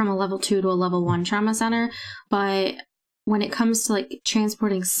like from a level 2 to a level 1 trauma center. But when it comes to like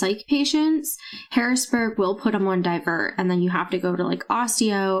transporting psych patients, Harrisburg will put them on divert, and then you have to go to like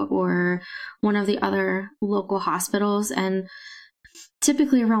Osteo or one of the other local hospitals. And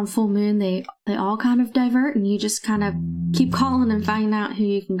typically around full moon, they all kind of divert, and you just kind of keep calling and finding out who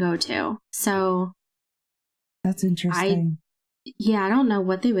you can go to. So that's interesting. I don't know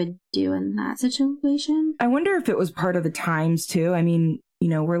what they would do in that situation. I wonder if it was part of the times too. I mean,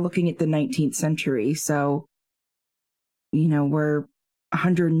 we're looking at the 19th century, so we're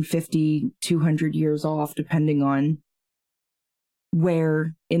 150, 200 years off, depending on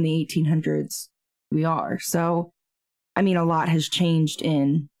where in the 1800s we are. So, I mean, a lot has changed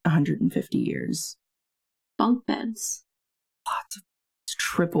in 150 years. Bunk beds. Lots of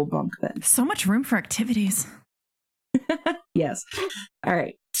triple bunk beds. So much room for activities. Yes. All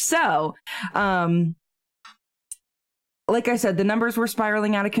right. So, like I said, the numbers were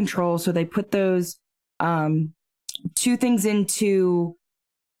spiraling out of control. So they put those two things into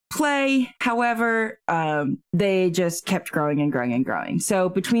play. However, they just kept growing and growing and growing. So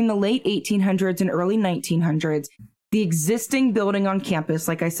between the late 1800s and early 1900s, the existing building on campus,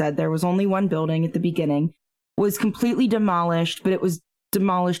 like I said, there was only one building at the beginning, was completely demolished, but it was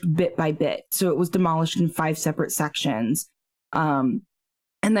demolished bit by bit. So it was demolished in 5 separate sections. And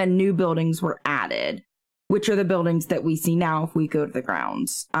then new buildings were added, which are the buildings that we see now if we go to the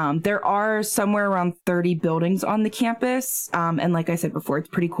grounds. There are somewhere around 30 buildings on the campus. And like I said before, it's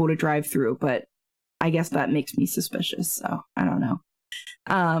pretty cool to drive through, but I guess that makes me suspicious. So I don't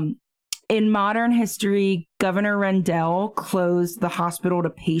know. In modern history, Governor Rendell closed the hospital to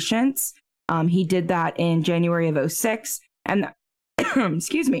patients. He did that in January of 2006. And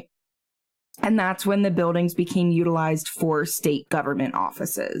excuse me. And that's when the buildings became utilized for state government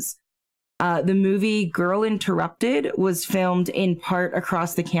offices. The movie Girl Interrupted was filmed in part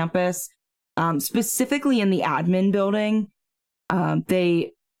across the campus, specifically in the admin building.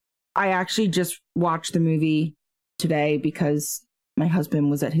 I actually just watched the movie today because my husband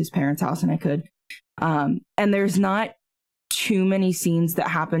was at his parents' house and I could. And there's not too many scenes that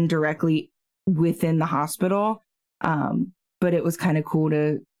happen directly within the hospital. But it was kind of cool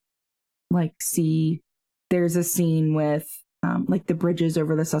to see. There's a scene with the bridges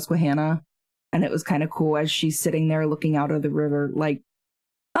over the Susquehanna. And it was kind of cool as she's sitting there looking out of the river, like,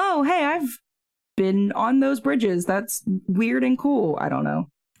 oh, hey, I've been on those bridges. That's weird and cool. I don't know.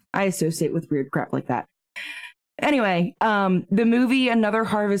 I associate with weird crap like that. Anyway, the movie Another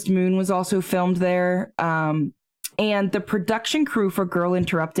Harvest Moon was also filmed there. And the production crew for Girl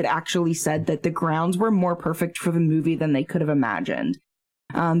Interrupted actually said that the grounds were more perfect for the movie than they could have imagined.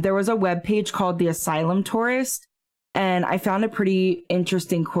 There was a webpage called The Asylum Tourist, and I found a pretty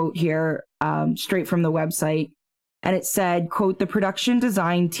interesting quote here, straight from the website. And it said, quote, "The production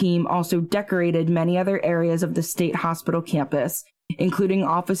design team also decorated many other areas of the state hospital campus, including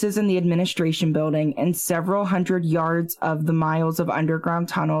offices in the administration building and several hundred yards of the miles of underground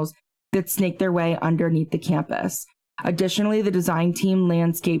tunnels that snake their way underneath the campus. Additionally, the design team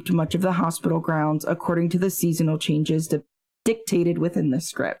landscaped much of the hospital grounds according to the seasonal changes dictated within the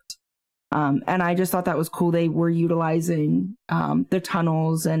script." And I just thought that was cool. They were utilizing the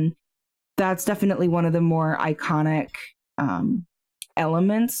tunnels, and that's definitely one of the more iconic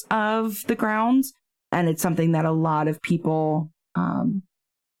elements of the grounds. And it's something that a lot of people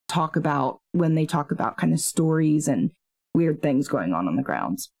talk about when they talk about kind of stories and weird things going on the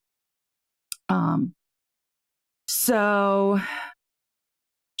grounds. So,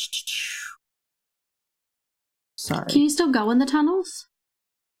 sorry. Can you still go in the tunnels?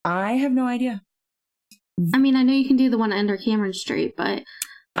 I have no idea. I mean, I know you can do the one under Cameron Street, but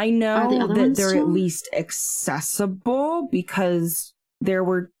I know that they're still at least accessible because there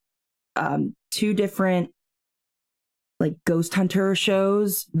were 2 different ghost hunter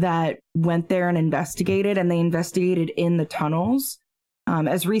shows that went there and investigated, and they investigated in the tunnels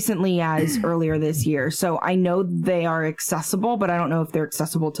as recently as earlier this year. So I know they are accessible, but I don't know if they're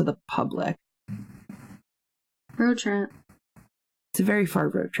accessible to the public. Road trip. It's a very far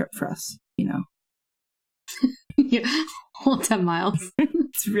road trip for us, Yeah, whole 10 miles.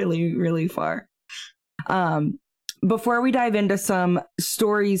 It's really, really far. Before we dive into some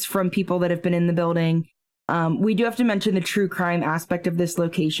stories from people that have been in the building, we do have to mention the true crime aspect of this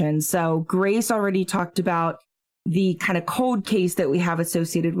location. So Grace already talked about the kind of cold case that we have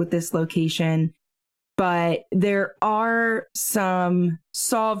associated with this location, but there are some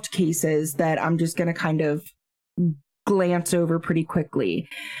solved cases that I'm just going to kind of glance over pretty quickly.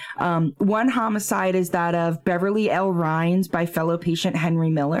 One homicide is that of Beverly L. Rhines by fellow patient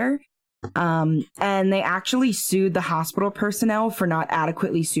Henry Miller. And they actually sued the hospital personnel for not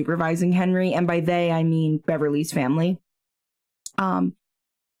adequately supervising Henry. And by they, I mean Beverly's family.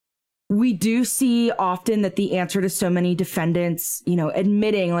 We do see often that the answer to so many defendants,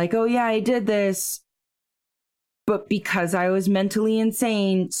 admitting oh yeah, I did this, but because I was mentally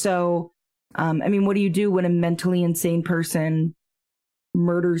insane. So, what do you do when a mentally insane person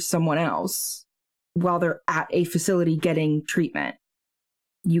murders someone else while they're at a facility getting treatment?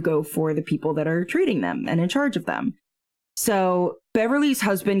 You go for the people that are treating them and in charge of them. So Beverly's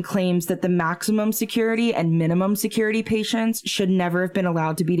husband claims that the maximum security and minimum security patients should never have been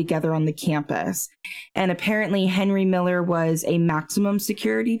allowed to be together on the campus. And apparently Henry Miller was a maximum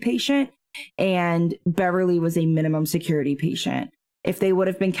security patient and Beverly was a minimum security patient. If they would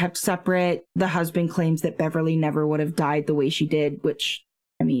have been kept separate, the husband claims that Beverly never would have died the way she did, which,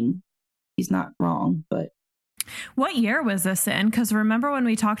 I mean, he's not wrong, but. What year was this in? Because remember when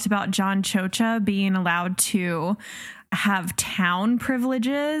we talked about John Chocha being allowed to have town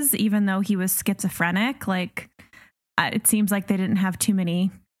privileges, even though he was schizophrenic? Like, it seems like they didn't have too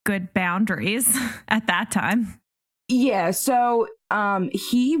many good boundaries at that time. Yeah, so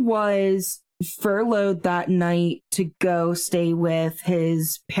he was furloughed that night to go stay with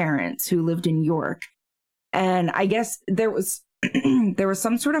his parents who lived in York. And I guess there was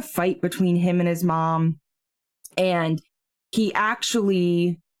some sort of fight between him and his mom. And he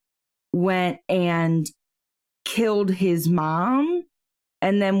actually went and killed his mom.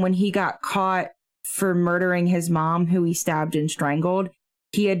 And then when he got caught for murdering his mom, who he stabbed and strangled,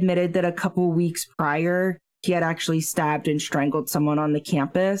 he admitted that a couple weeks prior, he had actually stabbed and strangled someone on the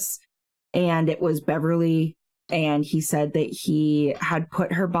campus. And it was Beverly. And he said that he had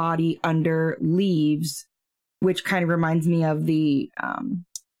put her body under leaves, which kind of reminds me of the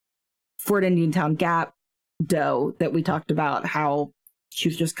Fort Indiantown Gap doe that we talked about, how she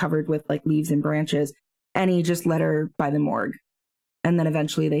was just covered with like leaves and branches, and he just led her by the morgue, and then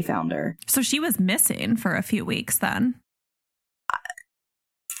eventually they found her. So she was missing for a few weeks then.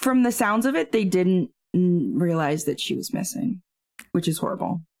 From the sounds of it, they didn't realize that she was missing, which is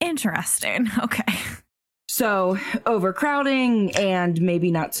horrible. Interesting. Okay. So overcrowding and maybe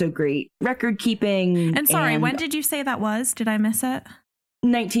not so great record keeping. And sorry, when did you say that was? Did I miss it?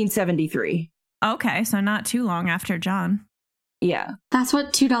 1973. Okay, so not too long after John. Yeah. That's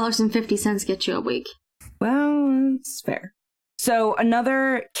what $2.50 gets you a week. Well, it's fair. So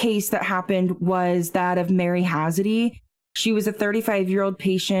another case that happened was that of Mary Hazzity. She was a 35-year-old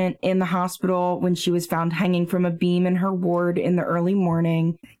patient in the hospital when she was found hanging from a beam in her ward in the early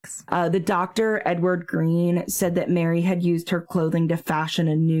morning. The doctor, Edward Green, said that Mary had used her clothing to fashion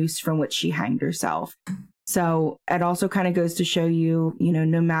a noose from which she hanged herself. So it also kind of goes to show you,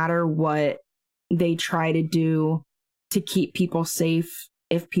 no matter what they try to do to keep people safe,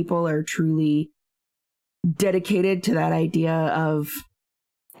 if people are truly dedicated to that idea of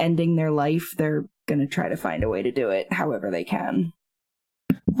ending their life, they're going to try to find a way to do it however they can.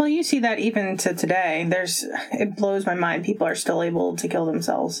 Well, you see that even to today. It blows my mind. People are still able to kill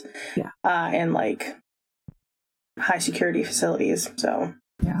themselves in like high security facilities. So,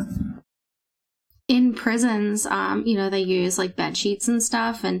 yeah. In prisons, they use like bed sheets and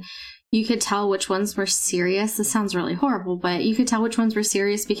stuff, and you could tell which ones were serious. This sounds really horrible, but you could tell which ones were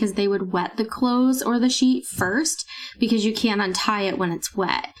serious because they would wet the clothes or the sheet first, because you can't untie it when it's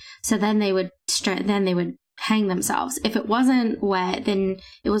wet. So then they would hang themselves. If it wasn't wet, then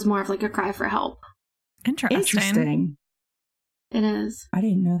it was more of like a cry for help. Interesting. It is. I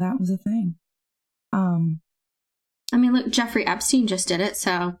didn't know that was a thing. I mean, look, Jeffrey Epstein just did it,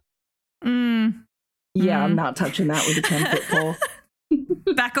 so. Yeah, I'm not touching that with a 10-foot pole.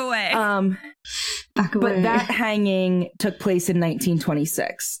 Back away. Back away. But that hanging took place in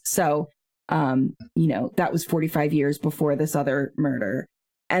 1926. So, that was 45 years before this other murder.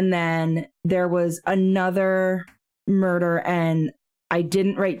 And then there was another murder, and I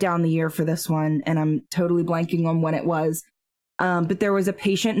didn't write down the year for this one, and I'm totally blanking on when it was. But there was a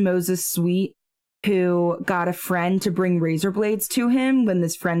patient, Moses Sweet, who got a friend to bring razor blades to him when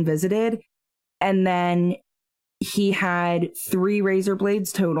this friend visited. And then he had 3 razor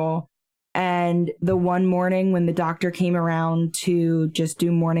blades total. And the one morning when the doctor came around to just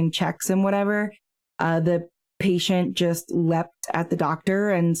do morning checks and whatever, the patient just leapt at the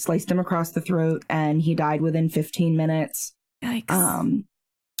doctor and sliced him across the throat, and he died within 15 minutes. Yikes.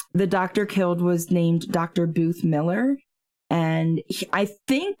 The doctor killed was named Dr. Booth Miller. And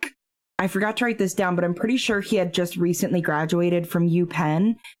I forgot to write this down, but I'm pretty sure he had just recently graduated from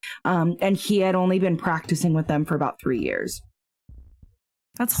UPenn, and he had only been practicing with them for about 3 years.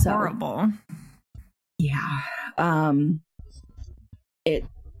 That's horrible. Yeah. It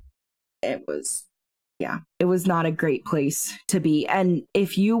was not a great place to be. And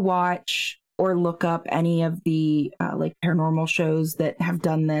if you watch or look up any of the like paranormal shows that have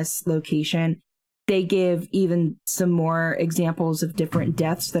done this location, they give even some more examples of different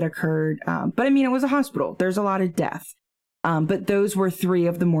deaths that occurred. But I mean, it was a hospital. There's a lot of death. But those were 3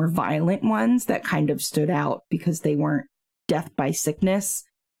 of the more violent ones that kind of stood out because they weren't death by sickness.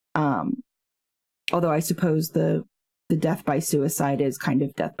 Although I suppose the death by suicide is kind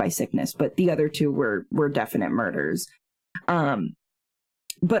of death by sickness, but the other 2 were definite murders.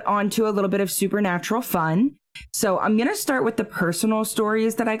 But on to a little bit of supernatural fun. So I'm going to start with the personal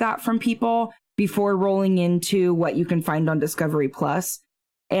stories that I got from people before rolling into what you can find on Discovery Plus.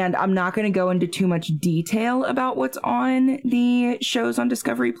 And I'm not going to go into too much detail about what's on the shows on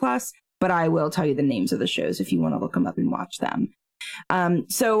Discovery Plus, but I will tell you the names of the shows if you want to look them up and watch them.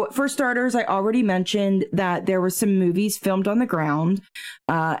 So for starters, I already mentioned that there were some movies filmed on the ground.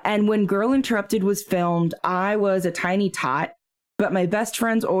 And when Girl Interrupted was filmed, I was a tiny tot, but my best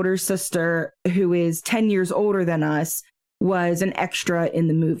friend's older sister, who is 10 years older than us, was an extra in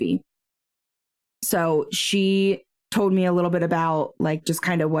the movie. So she told me a little bit about like just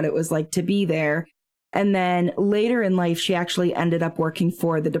kind of what it was like to be there. And then later in life, she actually ended up working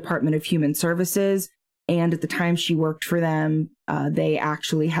for the Department of Human Services. And at the time she worked for them, they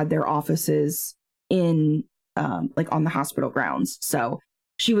actually had their offices in like on the hospital grounds. So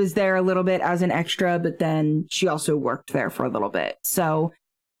she was there a little bit as an extra, but then she also worked there for a little bit. So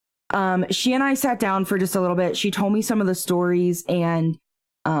she and I sat down for just a little bit. She told me some of the stories, and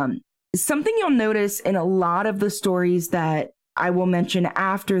something you'll notice in a lot of the stories that I will mention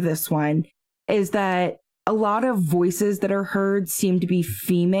after this one is that a lot of voices that are heard seem to be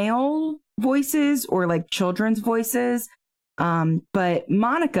female voices or like children's voices. But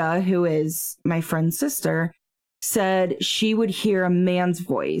Monica, who is my friend's sister, said she would hear a man's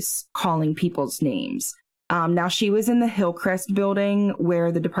voice calling people's names. Now, she was in the Hillcrest building where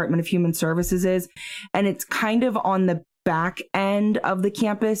the Department of Human Services is, and it's kind of on the back end of the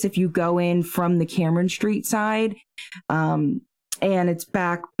campus if you go in from the Cameron Street side. And it's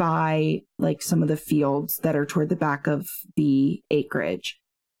back by like some of the fields that are toward the back of the acreage.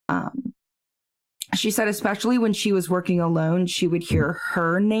 She said especially when she was working alone, she would hear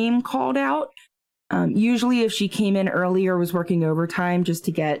her name called out. Usually if she came in early or was working overtime just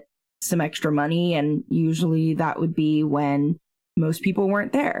to get some extra money, and usually that would be when most people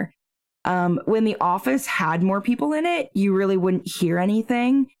weren't there. When the office had more people in it, you really wouldn't hear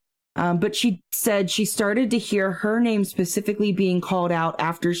anything. But she said she started to hear her name specifically being called out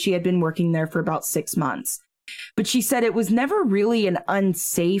after she had been working there for about 6 months. But she said it was never really an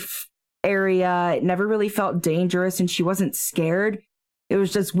unsafe area. It never really felt dangerous, and she wasn't scared. It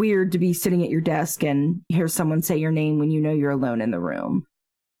was just weird to be sitting at your desk and hear someone say your name when you know you're alone in the room.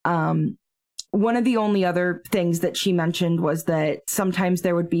 One of the only other things that she mentioned was that sometimes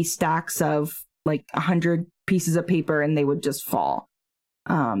there would be stacks of like 100 pieces of paper and they would just fall.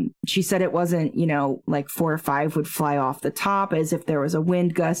 She said it wasn't, like 4 or 5 would fly off the top as if there was a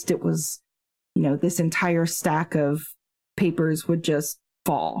wind gust. It was, this entire stack of papers would just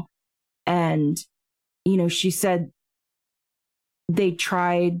fall. And, she said they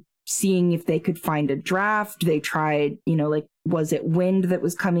tried seeing if they could find a draft. They tried, was it wind that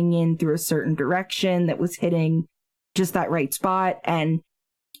was coming in through a certain direction that was hitting just that right spot? And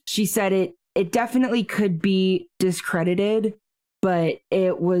she said it definitely could be discredited, but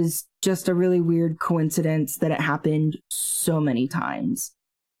it was just a really weird coincidence that it happened so many times.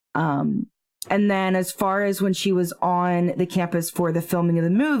 And then as far as when she was on the campus for the filming of the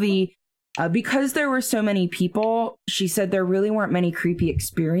movie, because there were so many people, she said there really weren't many creepy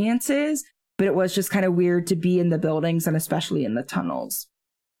experiences, but it was just kind of weird to be in the buildings and especially in the tunnels.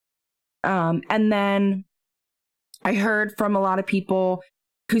 And then I heard from a lot of people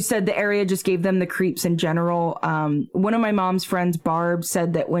who said the area just gave them the creeps in general. One of my mom's friends, Barb,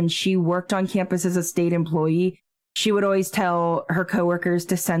 said that when she worked on campus as a state employee, she would always tell her coworkers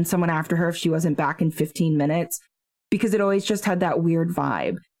to send someone after her if she wasn't back in 15 minutes, because it always just had that weird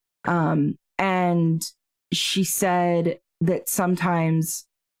vibe. And she said that sometimes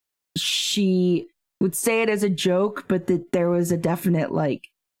she would say it as a joke, but that there was a definite like,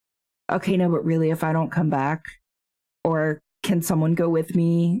 okay, no, but really, if I don't come back, or can someone go with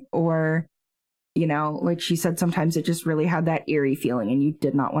me? Or, like she said, sometimes it just really had that eerie feeling and you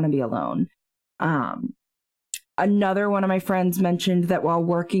did not want to be alone. Another one of my friends mentioned that while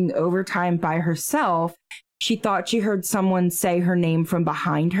working overtime by herself, she thought she heard someone say her name from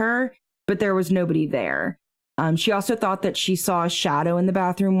behind her, but there was nobody there. She also thought that she saw a shadow in the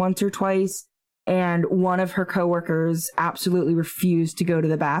bathroom once or twice, and one of her coworkers absolutely refused to go to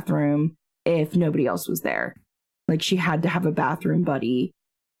the bathroom if nobody else was there. Like she had to have a bathroom buddy,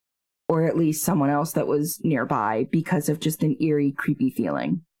 or at least someone else that was nearby, because of just an eerie, creepy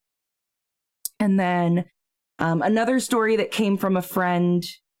feeling. And then another story that came from a friend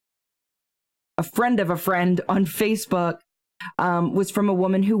of a friend on Facebook was from a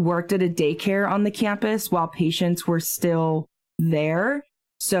woman who worked at a daycare on the campus while patients were still there.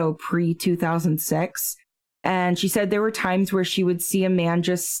 So pre-2006. And she said there were times where she would see a man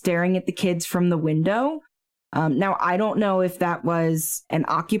just staring at the kids from the window. Now, I don't know if that was an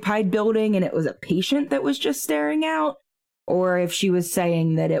occupied building and it was a patient that was just staring out, or if she was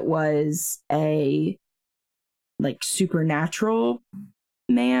saying that it was a like supernatural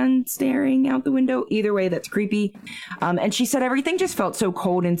man staring out the window. Either way, that's creepy. And she said everything just felt so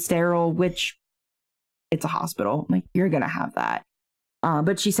cold and sterile, which it's a hospital. Like, you're going to have that.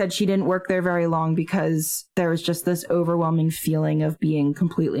 But she said she didn't work there very long because there was just this overwhelming feeling of being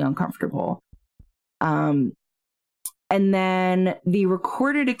completely uncomfortable. And then the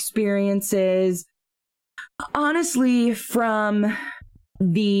recorded experiences, honestly, from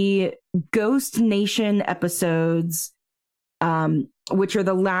the Ghost Nation episodes, which are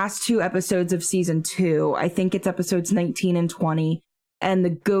the last 2 episodes of season 2. I think it's episodes 19 and 20, and the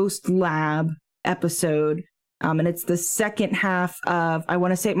Ghost Lab episode. And it's the second half of, I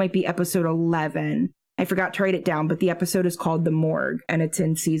want to say it might be episode 11. I forgot to write it down, but the episode is called The Morgue, and it's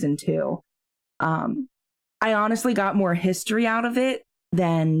in season 2. I honestly got more history out of it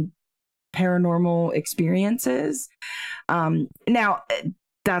than paranormal experiences. Now,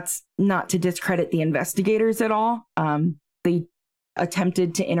 that's not to discredit the investigators at all. They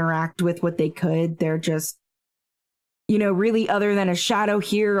attempted to interact with what they could. They're just, really, other than a shadow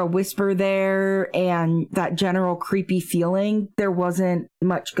here, a whisper there, and that general creepy feeling, there wasn't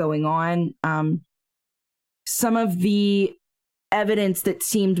much going on. Some of the evidence that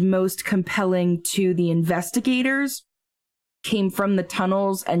seemed most compelling to the investigators came from the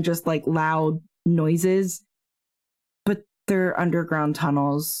tunnels and just like loud noises. But they're underground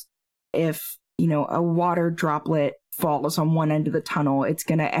tunnels. If, a water droplet falls on one end of the tunnel, it's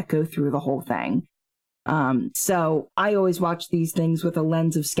going to echo through the whole thing. So I always watch these things with a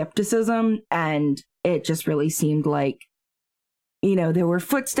lens of skepticism, and it just really seemed like, there were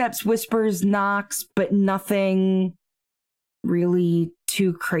footsteps, whispers, knocks, but nothing really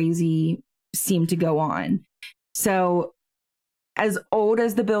too crazy seemed to go on. So as old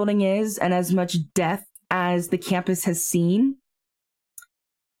as the building is and as much death as the campus has seen,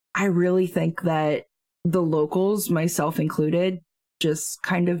 I really think that the locals, myself included, just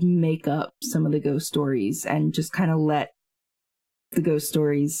kind of make up some of the ghost stories and just kind of let the ghost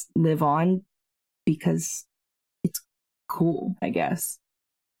stories live on because it's cool, I guess,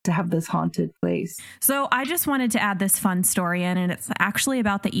 to have this haunted place. So I just wanted to add this fun story in, and it's actually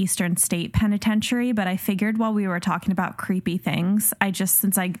about the Eastern State Penitentiary, but I figured while we were talking about creepy things,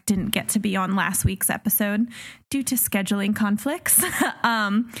 since I didn't get to be on last week's episode due to scheduling conflicts.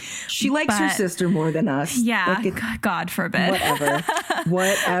 She likes her sister more than us. Yeah, God forbid.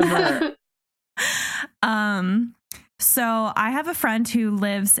 Whatever. So I have a friend who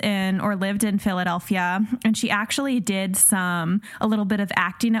lived in Philadelphia, and she actually did a little bit of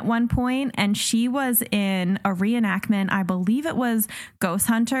acting at one point, and she was in a reenactment. I believe it was Ghost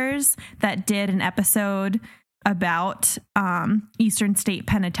Hunters that did an episode about Eastern State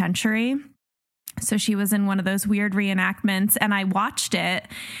Penitentiary. So she was in one of those weird reenactments, and I watched it,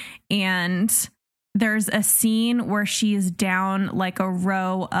 and there's a scene where she's down like a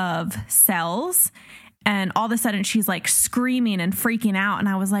row of cells, and all of a sudden she's like screaming and freaking out. And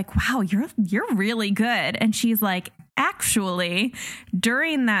I was like, wow, you're really good. And she's like, actually,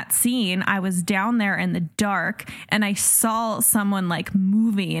 during that scene, I was down there in the dark and I saw someone like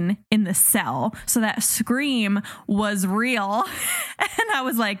moving in the cell. So that scream was real. And I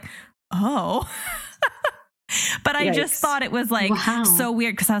was like, oh. But I just thought it was like so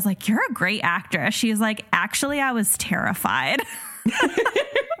weird because I was like, you're a great actress. She's like, actually, I was terrified.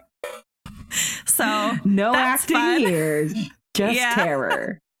 So no acting here, just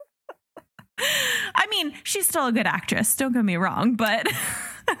terror. I mean, she's still a good actress. Don't get me wrong, but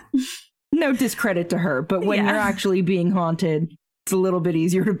no discredit to her. But when you're actually being haunted, it's a little bit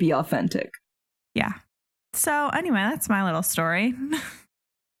easier to be authentic. Yeah. So anyway, that's my little story.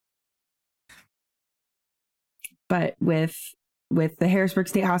 But with the Harrisburg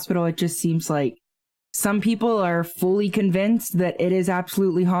State Hospital, it just seems like some people are fully convinced that it is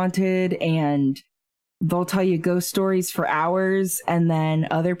absolutely haunted, and they'll tell you ghost stories for hours. And then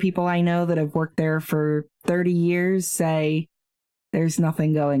other people I know that have worked there for 30 years say there's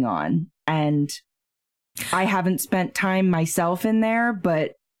nothing going on. And I haven't spent time myself in there,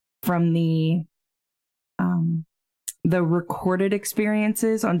 but from the recorded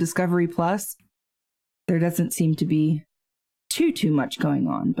experiences on Discovery Plus, there doesn't seem to be too much going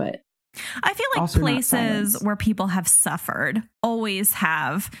on. But I feel like places where people have suffered always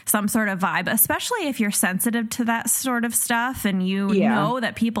have some sort of vibe, especially if you're sensitive to that sort of stuff and you know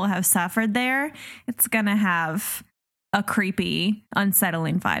that people have suffered there. It's going to have a creepy,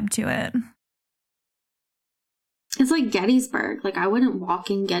 unsettling vibe to it. It's like Gettysburg. Like, I wouldn't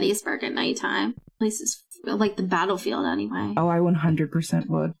walk in Gettysburg at nighttime. The place is like the battlefield anyway. Oh, I 100%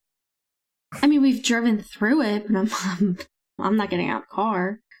 would. I mean, we've driven through it, but I'm not getting out of the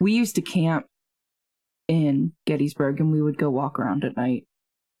car. We used to camp in Gettysburg, and we would go walk around at night.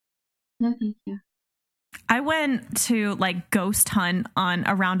 No, thank you. I went to like ghost hunt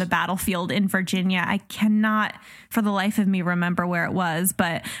around a battlefield in Virginia. I cannot for the life of me remember where it was,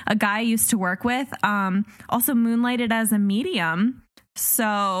 but a guy I used to work with also moonlighted as a medium.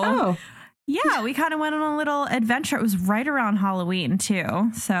 So yeah, we kind of went on a little adventure. It was right around Halloween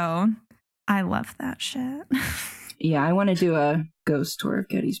too. So I love that shit. Yeah, I want to do a ghost tour of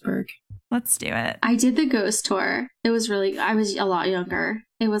Gettysburg. Let's do it. I did the ghost tour. It was I was a lot younger.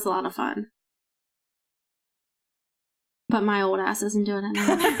 It was a lot of fun. But my old ass isn't doing it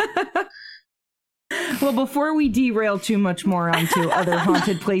now. Well, before we derail too much more onto other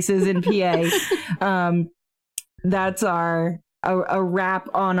haunted places in PA, that's a wrap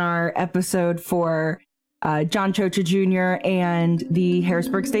on our episode for John Chocha Jr. and the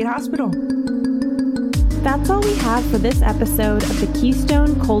Harrisburg State Hospital. That's all we have for this episode of the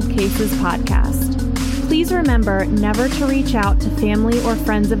Keystone Cold Cases podcast. Please remember never to reach out to family or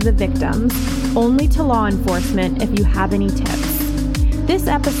friends of the victims, only to law enforcement if you have any tips. This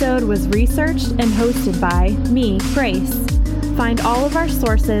episode was researched and hosted by me, Grace. Find all of our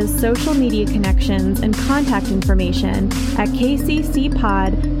sources, social media connections, and contact information at kccpod.com.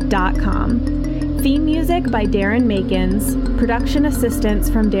 Theme music by Darren Makins. Production assistance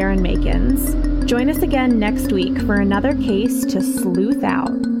from Darren Makins. Join us again next week for another case to sleuth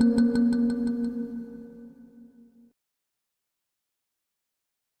out.